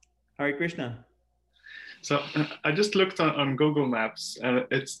 Hare Krishna. So I just looked on Google Maps, and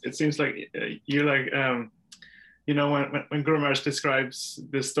it seems like you like you know, when Guru Maharaj describes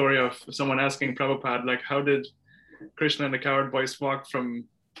this story of someone asking Prabhupada, like, how did Krishna and the coward boys walk from,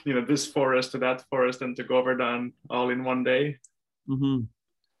 you know, this forest to that forest and to Govardhan all in one day? Mm-hmm.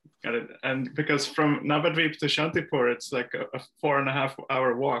 Got it. And because from Navadvip to Shantipur, it's like a 4.5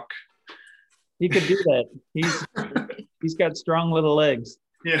 hour walk. He could do that. He's got strong little legs.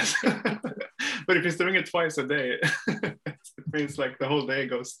 Yes. But if he's doing it twice a day, it means like the whole day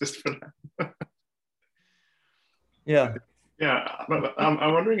goes just for that. Yeah. Yeah, but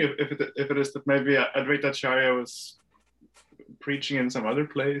I'm wondering if it is that maybe Advaita Acharya was preaching in some other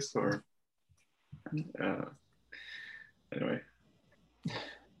place, or anyway.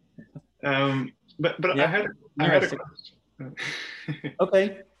 But Yeah, I had a question.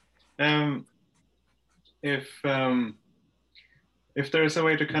 Okay. If there is a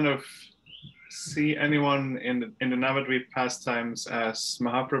way to kind of see anyone in the Navadvip pastimes as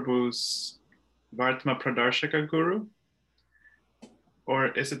Mahaprabhu's Vartma Pradarshaka guru, or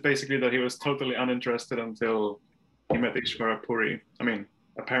is it basically that he was totally uninterested until he met Ishvara Puri? I mean,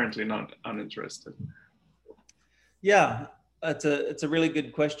 apparently not uninterested. Yeah, it's a really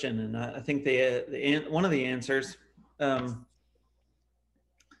good question, and I think one of the answers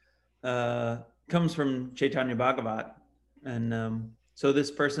comes from Chaitanya Bhagavat, and so this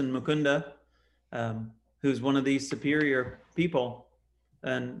person Mukunda, who's one of these superior people,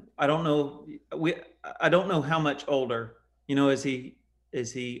 and I don't know how much older. You know, is he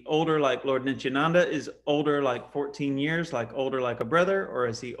older like Lord Nityananda is older like 14 years, like older like a brother, or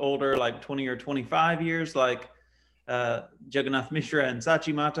is he older like 20 or 25 years like Jagannath Mishra and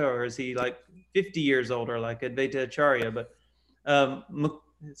Sachi Mata, or is he like 50 years older like Advaita Acharya? But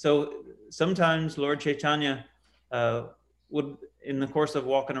so sometimes Lord Chaitanya would, in the course of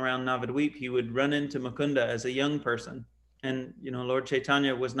walking around Navadvip, he would run into Mukunda as a young person. And, you know, Lord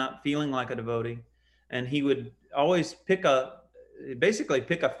Chaitanya was not feeling like a devotee. And he would always basically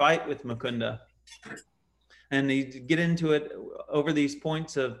pick a fight with Mukunda. And he'd get into it over these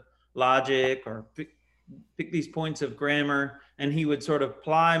points of logic, or pick these points of grammar. And he would sort of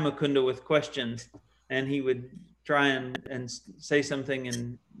ply Mukunda with questions. And he would try and say something,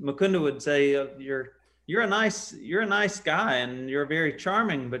 and Mukunda would say, you're a nice guy, and you're very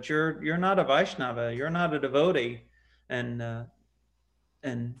charming, but you're not a Vaishnava, you're not a devotee. And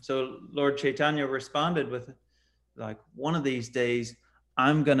so Lord Chaitanya responded with, like, one of these days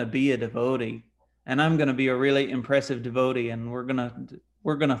I'm gonna be a devotee, and I'm gonna be a really impressive devotee, and we're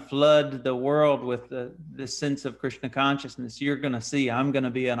gonna flood the world with this sense of Krishna consciousness. You're gonna see, I'm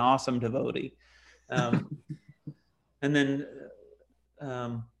gonna be an awesome devotee. And then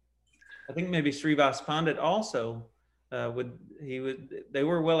I think maybe Srivas Pandit also they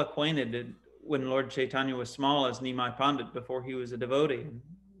were well acquainted when Lord Chaitanya was small as Nimai Pandit, before he was a devotee.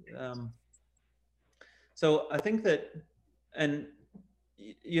 So I think that, and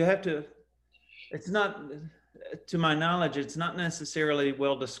you have to, it's not, to my knowledge, it's not necessarily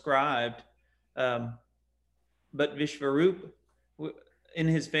well described, but Vishvarup, in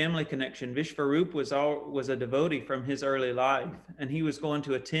his family connection, Vishvarup was a devotee from his early life, and he was going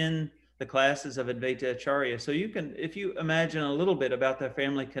to attend the classes of Advaita Acharya. So you can, if you imagine a little bit about their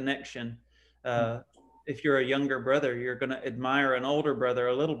family connection, if you're a younger brother, you're going to admire an older brother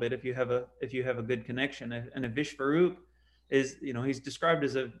a little bit if you have a good connection. And if Vishvarup is, you know, he's described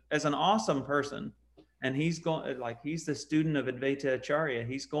as an awesome person, and he's the student of Advaita Acharya.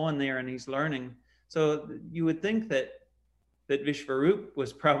 He's going there and he's learning. So you would think that Vishvarup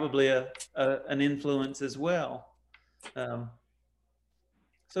was probably an influence as well.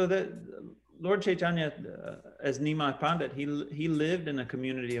 So that Lord Chaitanya, as Nimai Pandit, he lived in a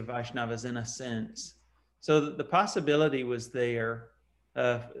community of Vaishnavas in a sense. So the possibility was there.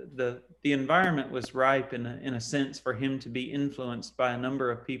 The environment was ripe in a sense for him to be influenced by a number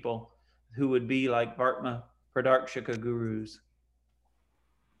of people who would be like Vartma Pradarshaka gurus.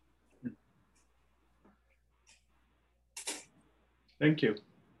 Thank you.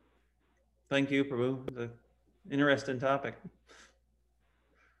 Thank you, Prabhu. It's an interesting topic.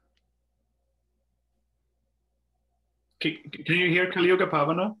 Can you hear Kali Yuga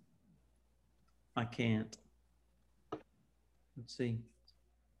Pavana? I can't. Let's see.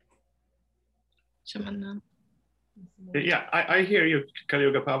 Shamanam. Yeah, I hear you, Kali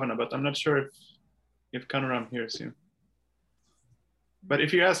Yuga Pavana, but I'm not sure if Kanaram hears you. But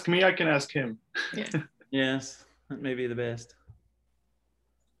if you ask me, I can ask him. Yeah. Yes, that may be the best.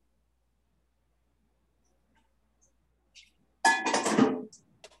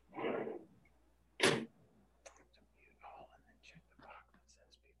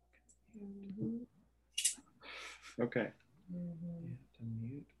 Okay. You have to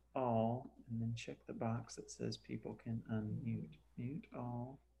mute all and then check the box that says people can unmute. Mute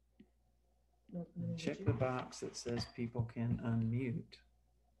all. And check the box that says people can unmute.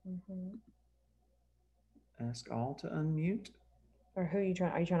 Ask all to unmute. Or who are you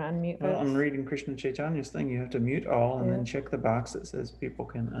trying to unmute? Well, Folks? I'm reading Krishna Chaitanya's thing. You have to mute all and then check the box that says people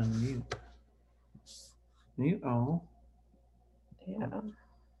can unmute. Mute all. Yeah.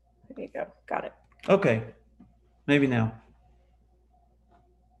 There you go. Got it. Okay. Maybe now.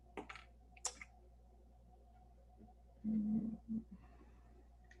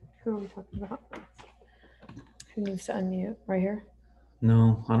 Who are we talking about? Who needs to unmute? Right here?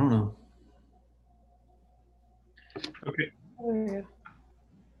 No, I don't know. Okay. Oh, there you go.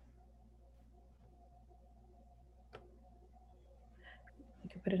 You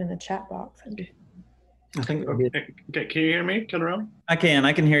can put it in the chat box. I think Okay. Can you hear me, Kalaram? I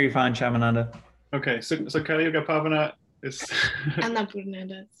can hear you fine, Shamananda. Okay, so Kali Yuga Pavana is Annapurna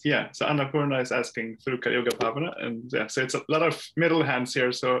does. yeah, so Annapurna is asking through Kali Yuga Pavana, and yeah, so it's a lot of middle hands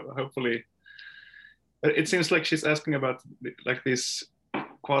here, so hopefully it seems like she's asking about like these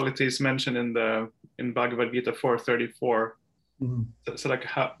qualities mentioned in Bhagavad Gita 4:34. Mm-hmm. So like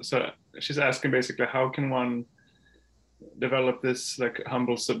she's asking basically how can one develop this like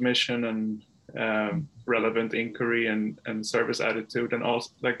humble submission and relevant inquiry and service attitude, and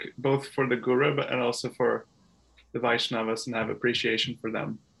also like both for the guru and also for the Vaishnavas, and have appreciation for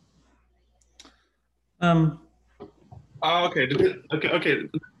them. Okay.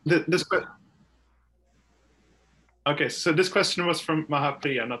 Okay, so this question was from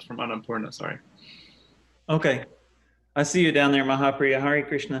Mahapriya, not from Annapurna, sorry. Okay, I see you down there, Mahapriya. Hare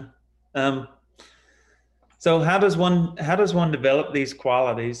Krishna. So how does one develop these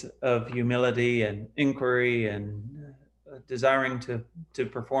qualities of humility and inquiry and desiring to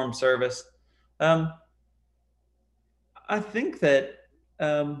perform service? I think that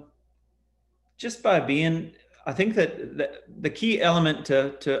just by being, I think that the key element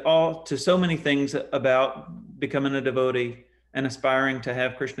to so many things about becoming a devotee and aspiring to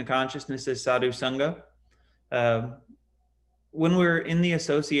have Krishna consciousness is sadhu sangha. When we're in the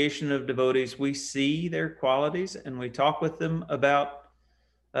association of devotees, we see their qualities and we talk with them about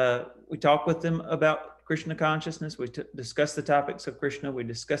Krishna consciousness. We discuss the topics of Krishna. We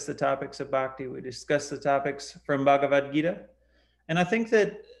discuss the topics of bhakti. We discuss the topics from Bhagavad Gita. And I think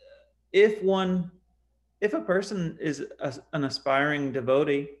that if a person is an aspiring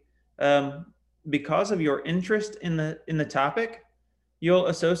devotee, because of your interest in the topic, you'll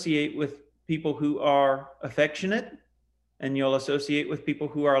associate with people who are affectionate, and you'll associate with people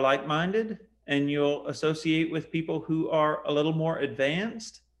who are like-minded, and you'll associate with people who are a little more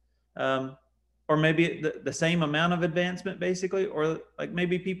advanced, or maybe the same amount of advancement, basically, or like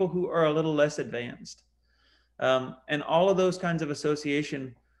maybe people who are a little less advanced. And all of those kinds of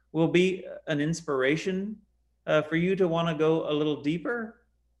association will be an inspiration for you to want to go a little deeper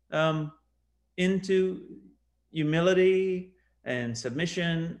into humility and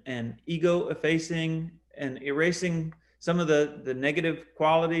submission and ego effacing and erasing some of the negative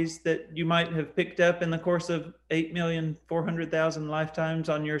qualities that you might have picked up in the course of 8,400,000 lifetimes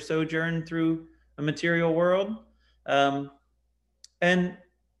on your sojourn through a material world. And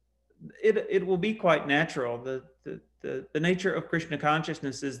it will be quite natural. The nature of Krishna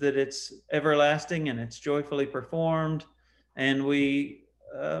consciousness is that it's everlasting and it's joyfully performed. And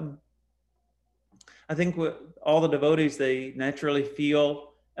I think all the devotees, they naturally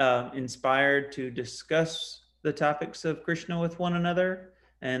feel inspired to discuss the topics of Krishna with one another,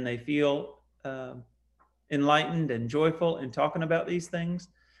 and they feel enlightened and joyful in talking about these things.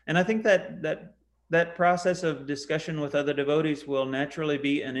 And I think that process of discussion with other devotees will naturally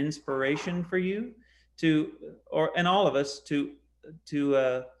be an inspiration for you and all of us to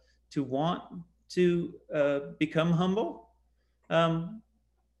want to become humble.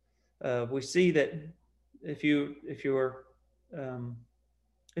 We see that if you're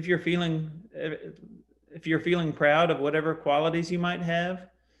feeling proud of whatever qualities you might have,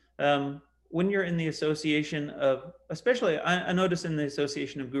 when you're in the association of, especially I notice in the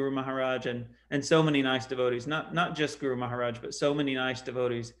association of Guru Maharaj and so many nice devotees, not just Guru Maharaj, but so many nice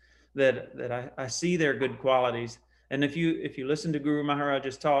devotees that I see their good qualities. And if you listen to Guru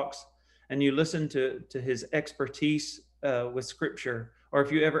Maharaj's talks and you listen to his expertise with scripture, or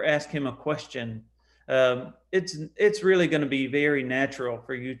if you ever ask him a question, it's really going to be very natural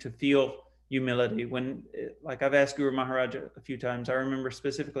for you to feel humility. When, like I've asked Guru Maharaj a few times, I remember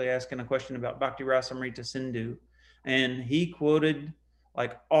specifically asking a question about Bhakti Rasamrita Sindhu, and he quoted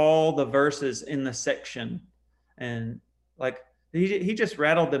like all the verses in the section, and like he just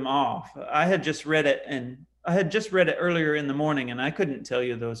rattled them off. I had just read it earlier in the morning, and I couldn't tell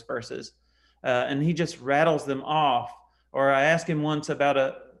you those verses, and he just rattles them off. Or I asked him once about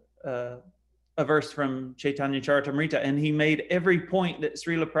a verse from Chaitanya Charitamrita, and he made every point that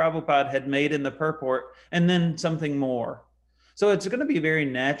Srila Prabhupada had made in the purport, and then something more. So it's going to be very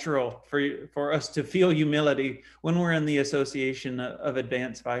natural for us to feel humility when we're in the association of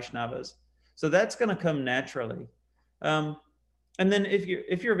advanced Vaishnavas. So that's going to come naturally. And then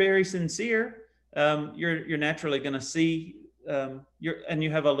if you're very sincere, you're naturally going to see and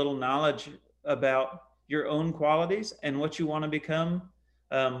you have a little knowledge about your own qualities and what you want to become.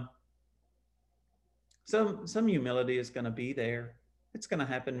 some humility is going to be there. It's going to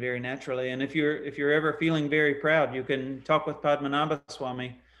happen very naturally. And if you're ever feeling very proud, you can talk with Padmanabha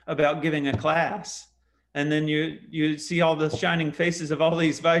Swami about giving a class. And then you see all the shining faces of all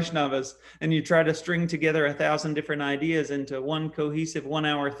these Vaishnavas, and you try to string together 1,000 different ideas into one cohesive 1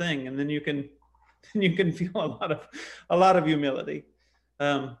 hour thing. And then you can feel a lot of humility.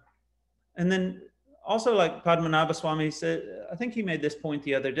 And then also, like Padmanabha Swami said, I think he made this point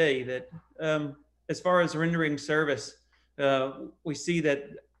the other day, that as far as rendering service, we see that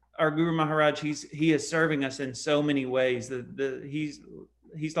our Guru Maharaj, he is serving us in so many ways.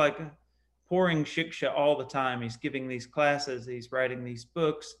 He's like pouring shiksha all the time. He's giving these classes, he's writing these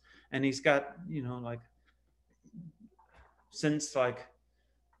books, and he's got, like since like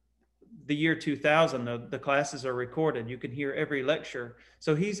the year 2000, the classes are recorded. You can hear every lecture.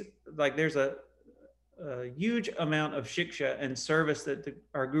 So he's like, there's a huge amount of shiksha and service that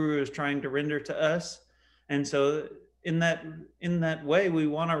our Guru is trying to render to us. And so in that way, we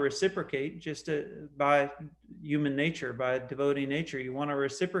want to reciprocate just by human nature, by devotee nature. You want to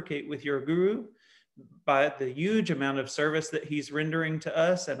reciprocate with your Guru by the huge amount of service that he's rendering to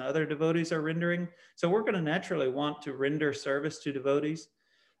us and other devotees are rendering. So we're going to naturally want to render service to devotees.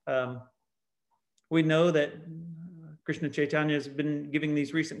 We know that Krishna Chaitanya has been giving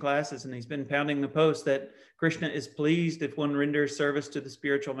these recent classes, and he's been pounding the post that Krishna is pleased if one renders service to the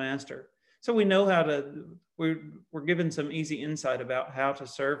spiritual master. So we know how to, we're given some easy insight about how to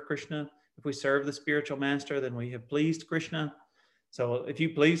serve Krishna. If we serve the spiritual master, then we have pleased Krishna. So if you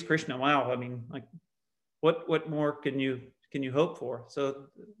please Krishna, wow, I mean, like, what more can you hope for? So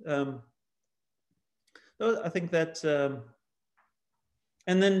I think that's, and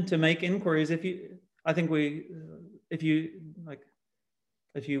then to make inquiries, if you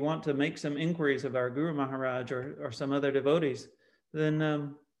want to make some inquiries of our Guru Maharaj or some other devotees,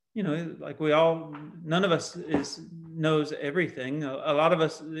 then like none of us knows everything. A lot of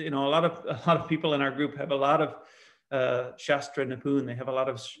us, a lot of people in our group have a lot of Shastra Nipun. They have a lot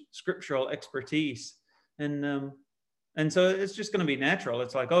of scriptural expertise, and so it's just going to be natural.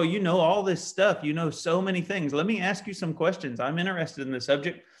 It's like, oh, you know all this stuff. You know so many things. Let me ask you some questions. I'm interested in the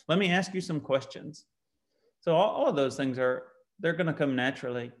subject. Let me ask you some questions. So all of those things they're going to come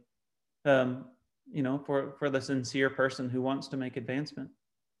naturally, for the sincere person who wants to make advancement.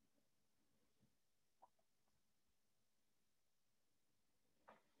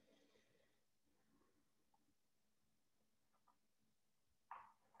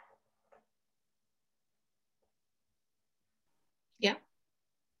 Yeah.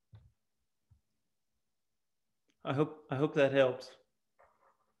 I hope that helps.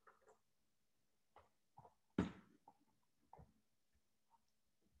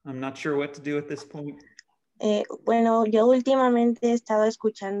 I'm not sure what to do at this point. Bueno, yo últimamente he estado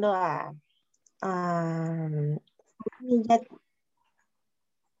escuchando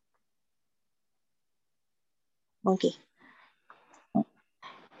ok.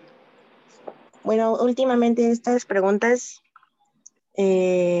 Bueno, últimamente estas preguntas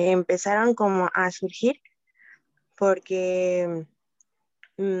empezaron como a surgir porque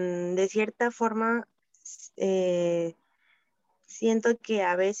de cierta forma siento que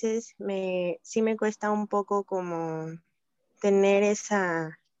a veces sí me cuesta un poco como tener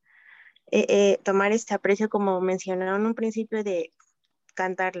tomar ese aprecio, como mencionaron en un principio, de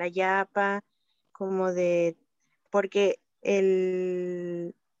cantar la yapa, como porque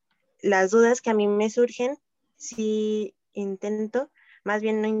las dudas que a mí me surgen, sí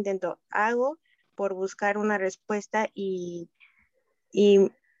hago por buscar una respuesta y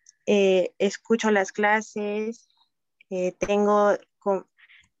escucho las clases, tengo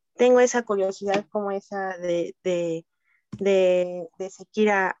esa curiosidad como esa de seguir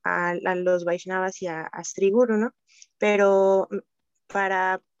a los Vaishnavas y a Sri Guru, ¿no? Pero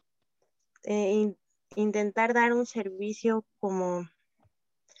para intentar dar un servicio como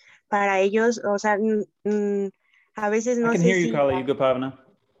para ellos, o sea, a veces no sé si...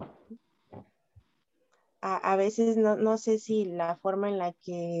 A veces no sé si la forma en la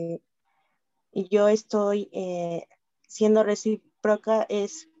que yo estoy siendo recíproca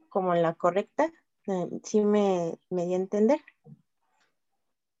es como la correcta. ¿Sí me di a entender?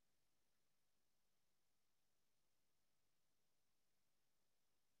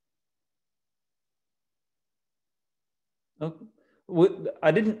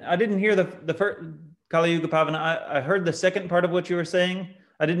 I didn't hear the first Kali Yuga Pavana. I heard the second part of what you were saying.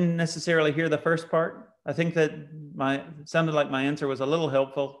 I didn't necessarily hear the first part. I think that it sounded like my answer was a little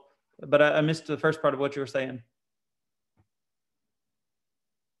helpful, but I missed the first part of what you were saying.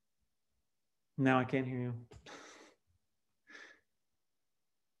 Now I can't hear you.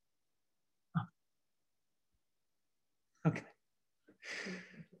 Okay.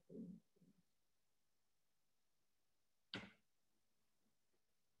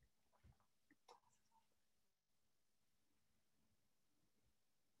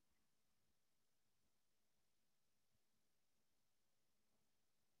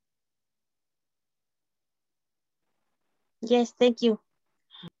 Yes, thank you.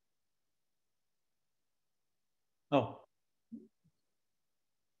 Oh,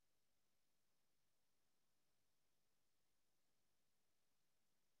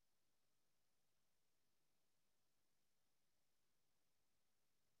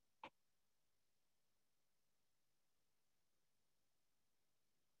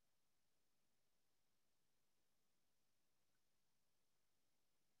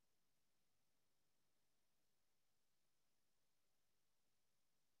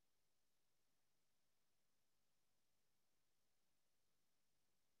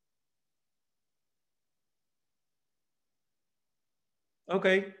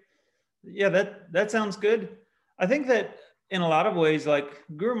 okay. Yeah, that sounds good. I think that in a lot of ways, like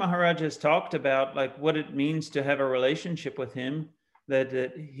Guru Maharaj has talked about like what it means to have a relationship with him,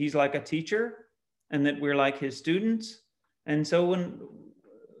 that he's like a teacher and that we're like his students. And so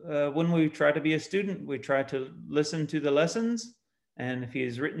when we try to be a student, we try to listen to the lessons. And if he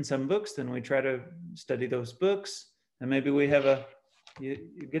has written some books, then we try to study those books. And maybe we have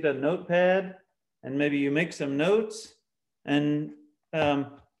you get a notepad and maybe you make some notes. And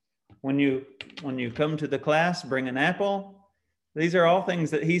when you come to the class, bring an apple. These are all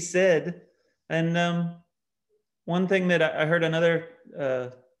things that he said. And one thing that I heard another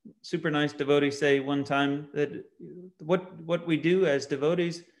super nice devotee say one time, that what we do as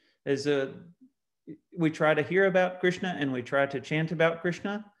devotees is we try to hear about Krishna and we try to chant about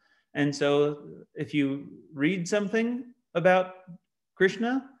Krishna. And so if you read something about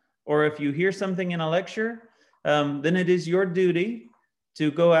Krishna, or if you hear something in a lecture, then it is your duty to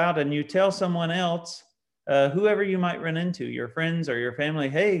go out and you tell someone else, whoever you might run into, your friends or your family,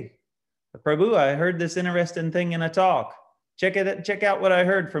 hey, Prabhu, I heard this interesting thing in a talk. Check out what I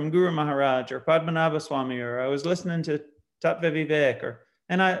heard from Guru Maharaj or Padmanabha Swami, or I was listening to Tattva Vivek,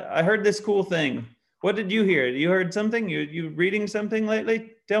 and I heard this cool thing. What did you hear? You heard something? You reading something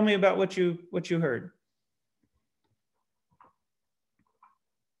lately? Tell me about what you heard.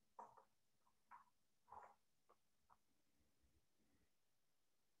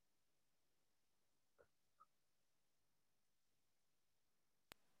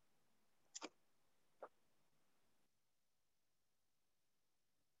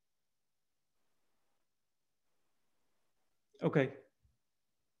 Okay.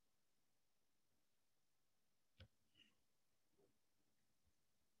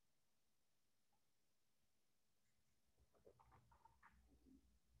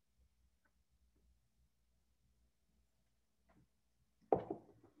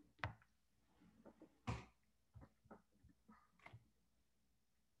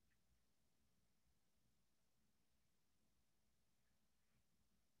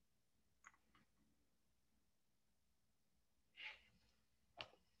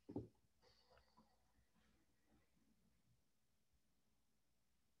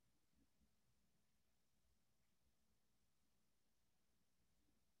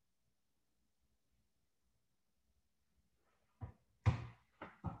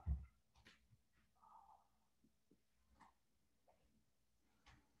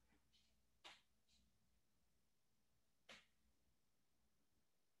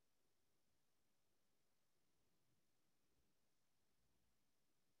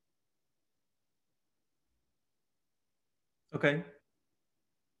 Okay.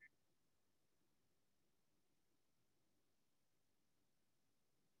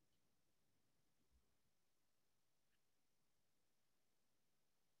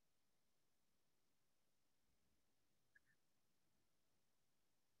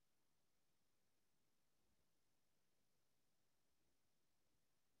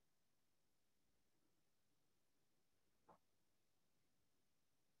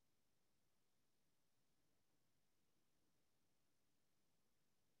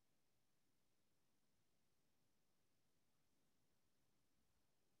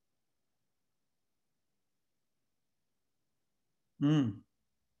 Mm.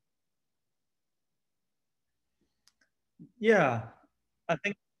 Yeah, I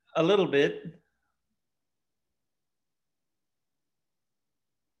think a little bit.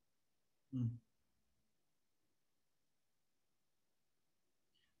 Mm.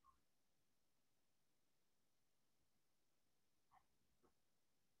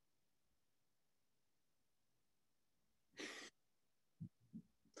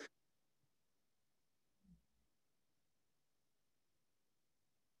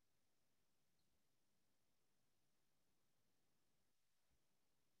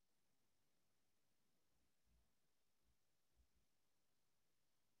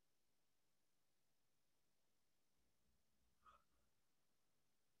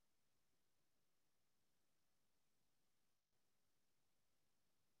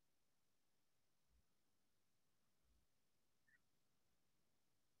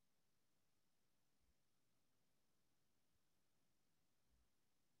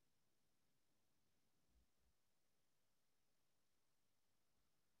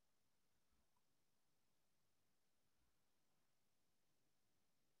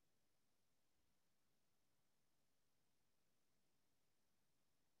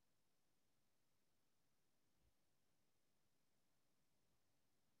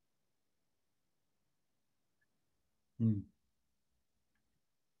 Hmm.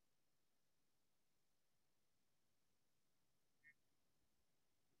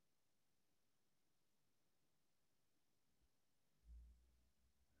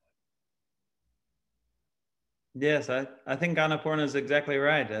 Yes, I think Annapurna is exactly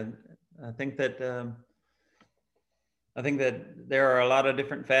right. I think that there are a lot of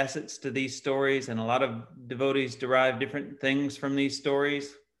different facets to these stories, and a lot of devotees derive different things from these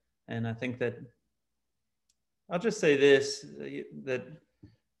stories. And I think that I'll just say this, that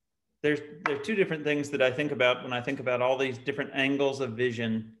there are two different things that I think about when I think about all these different angles of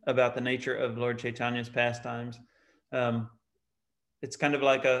vision about the nature of Lord Chaitanya's pastimes. It's kind of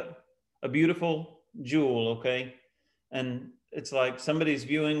like a beautiful jewel, okay? And it's like somebody's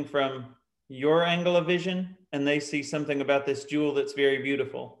viewing from your angle of vision and they see something about this jewel that's very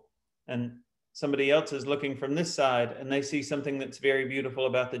beautiful. And somebody else is looking from this side and they see something that's very beautiful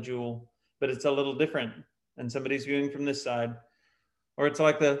about the jewel, but it's a little different. And somebody's viewing from this side. Or it's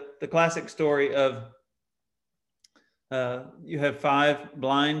like the classic story of you have 5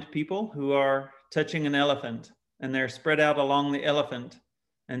 blind people who are touching an elephant and they're spread out along the elephant.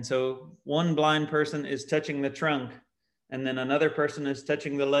 And so one blind person is touching the trunk, and then another person is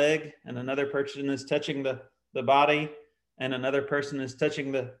touching the leg, and another person is touching the body, and another person is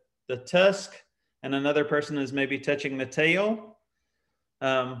touching the tusk, and another person is maybe touching the tail.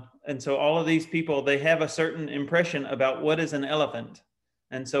 And so all of these people, they have a certain impression about what is an elephant.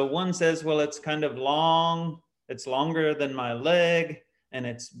 And so one says, well, it's kind of long, it's longer than my leg, and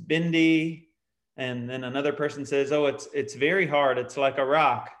it's bendy. And then another person says, oh, it's very hard, it's like a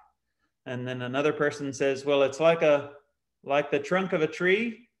rock. And then another person says, well, it's like the trunk of a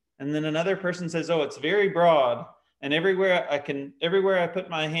tree. And then another person says, oh, it's very broad, and everywhere I put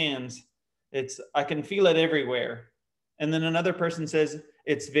my hands, I can feel it everywhere. And then another person says,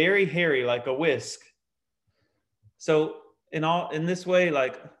 it's very hairy, like a whisk. So in this way,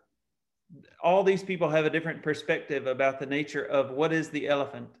 like all these people have a different perspective about the nature of what is the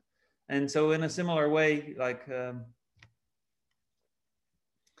elephant. And so in a similar way, like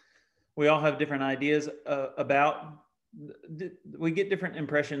we all have different ideas about, we get different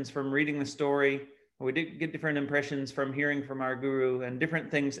impressions from reading the story. We get different impressions from hearing from our guru, and different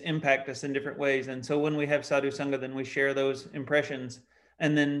things impact us in different ways. And so when we have sadhu sangha, then we share those impressions.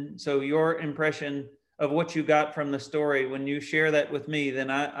 And then, so your impression of what you got from the story, when you share that with me, then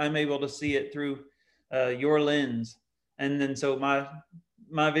I'm able to see it through your lens. And then so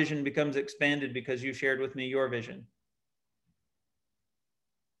my vision becomes expanded because you shared with me your vision.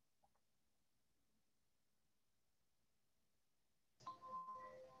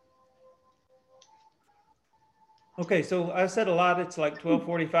 Okay, so I've said a lot. It's like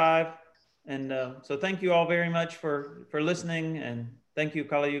 12:45. And so thank you all very much for listening. And thank you,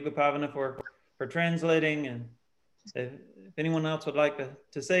 Kali Yuga Pavana, for translating. And if anyone else would like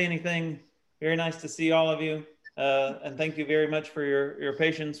to say anything, very nice to see all of you. And thank you very much for your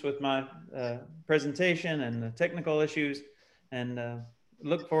patience with my presentation and the technical issues. And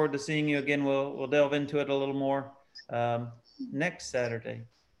look forward to seeing you again. We'll delve into it a little more next Saturday.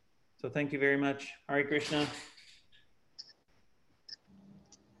 So thank you very much. Hare Krishna.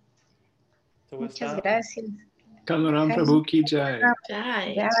 So Muchas gracias. Kalaram Prabhu ki jai.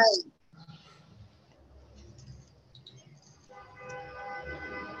 Jai. Jai.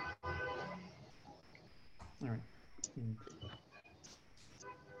 All right.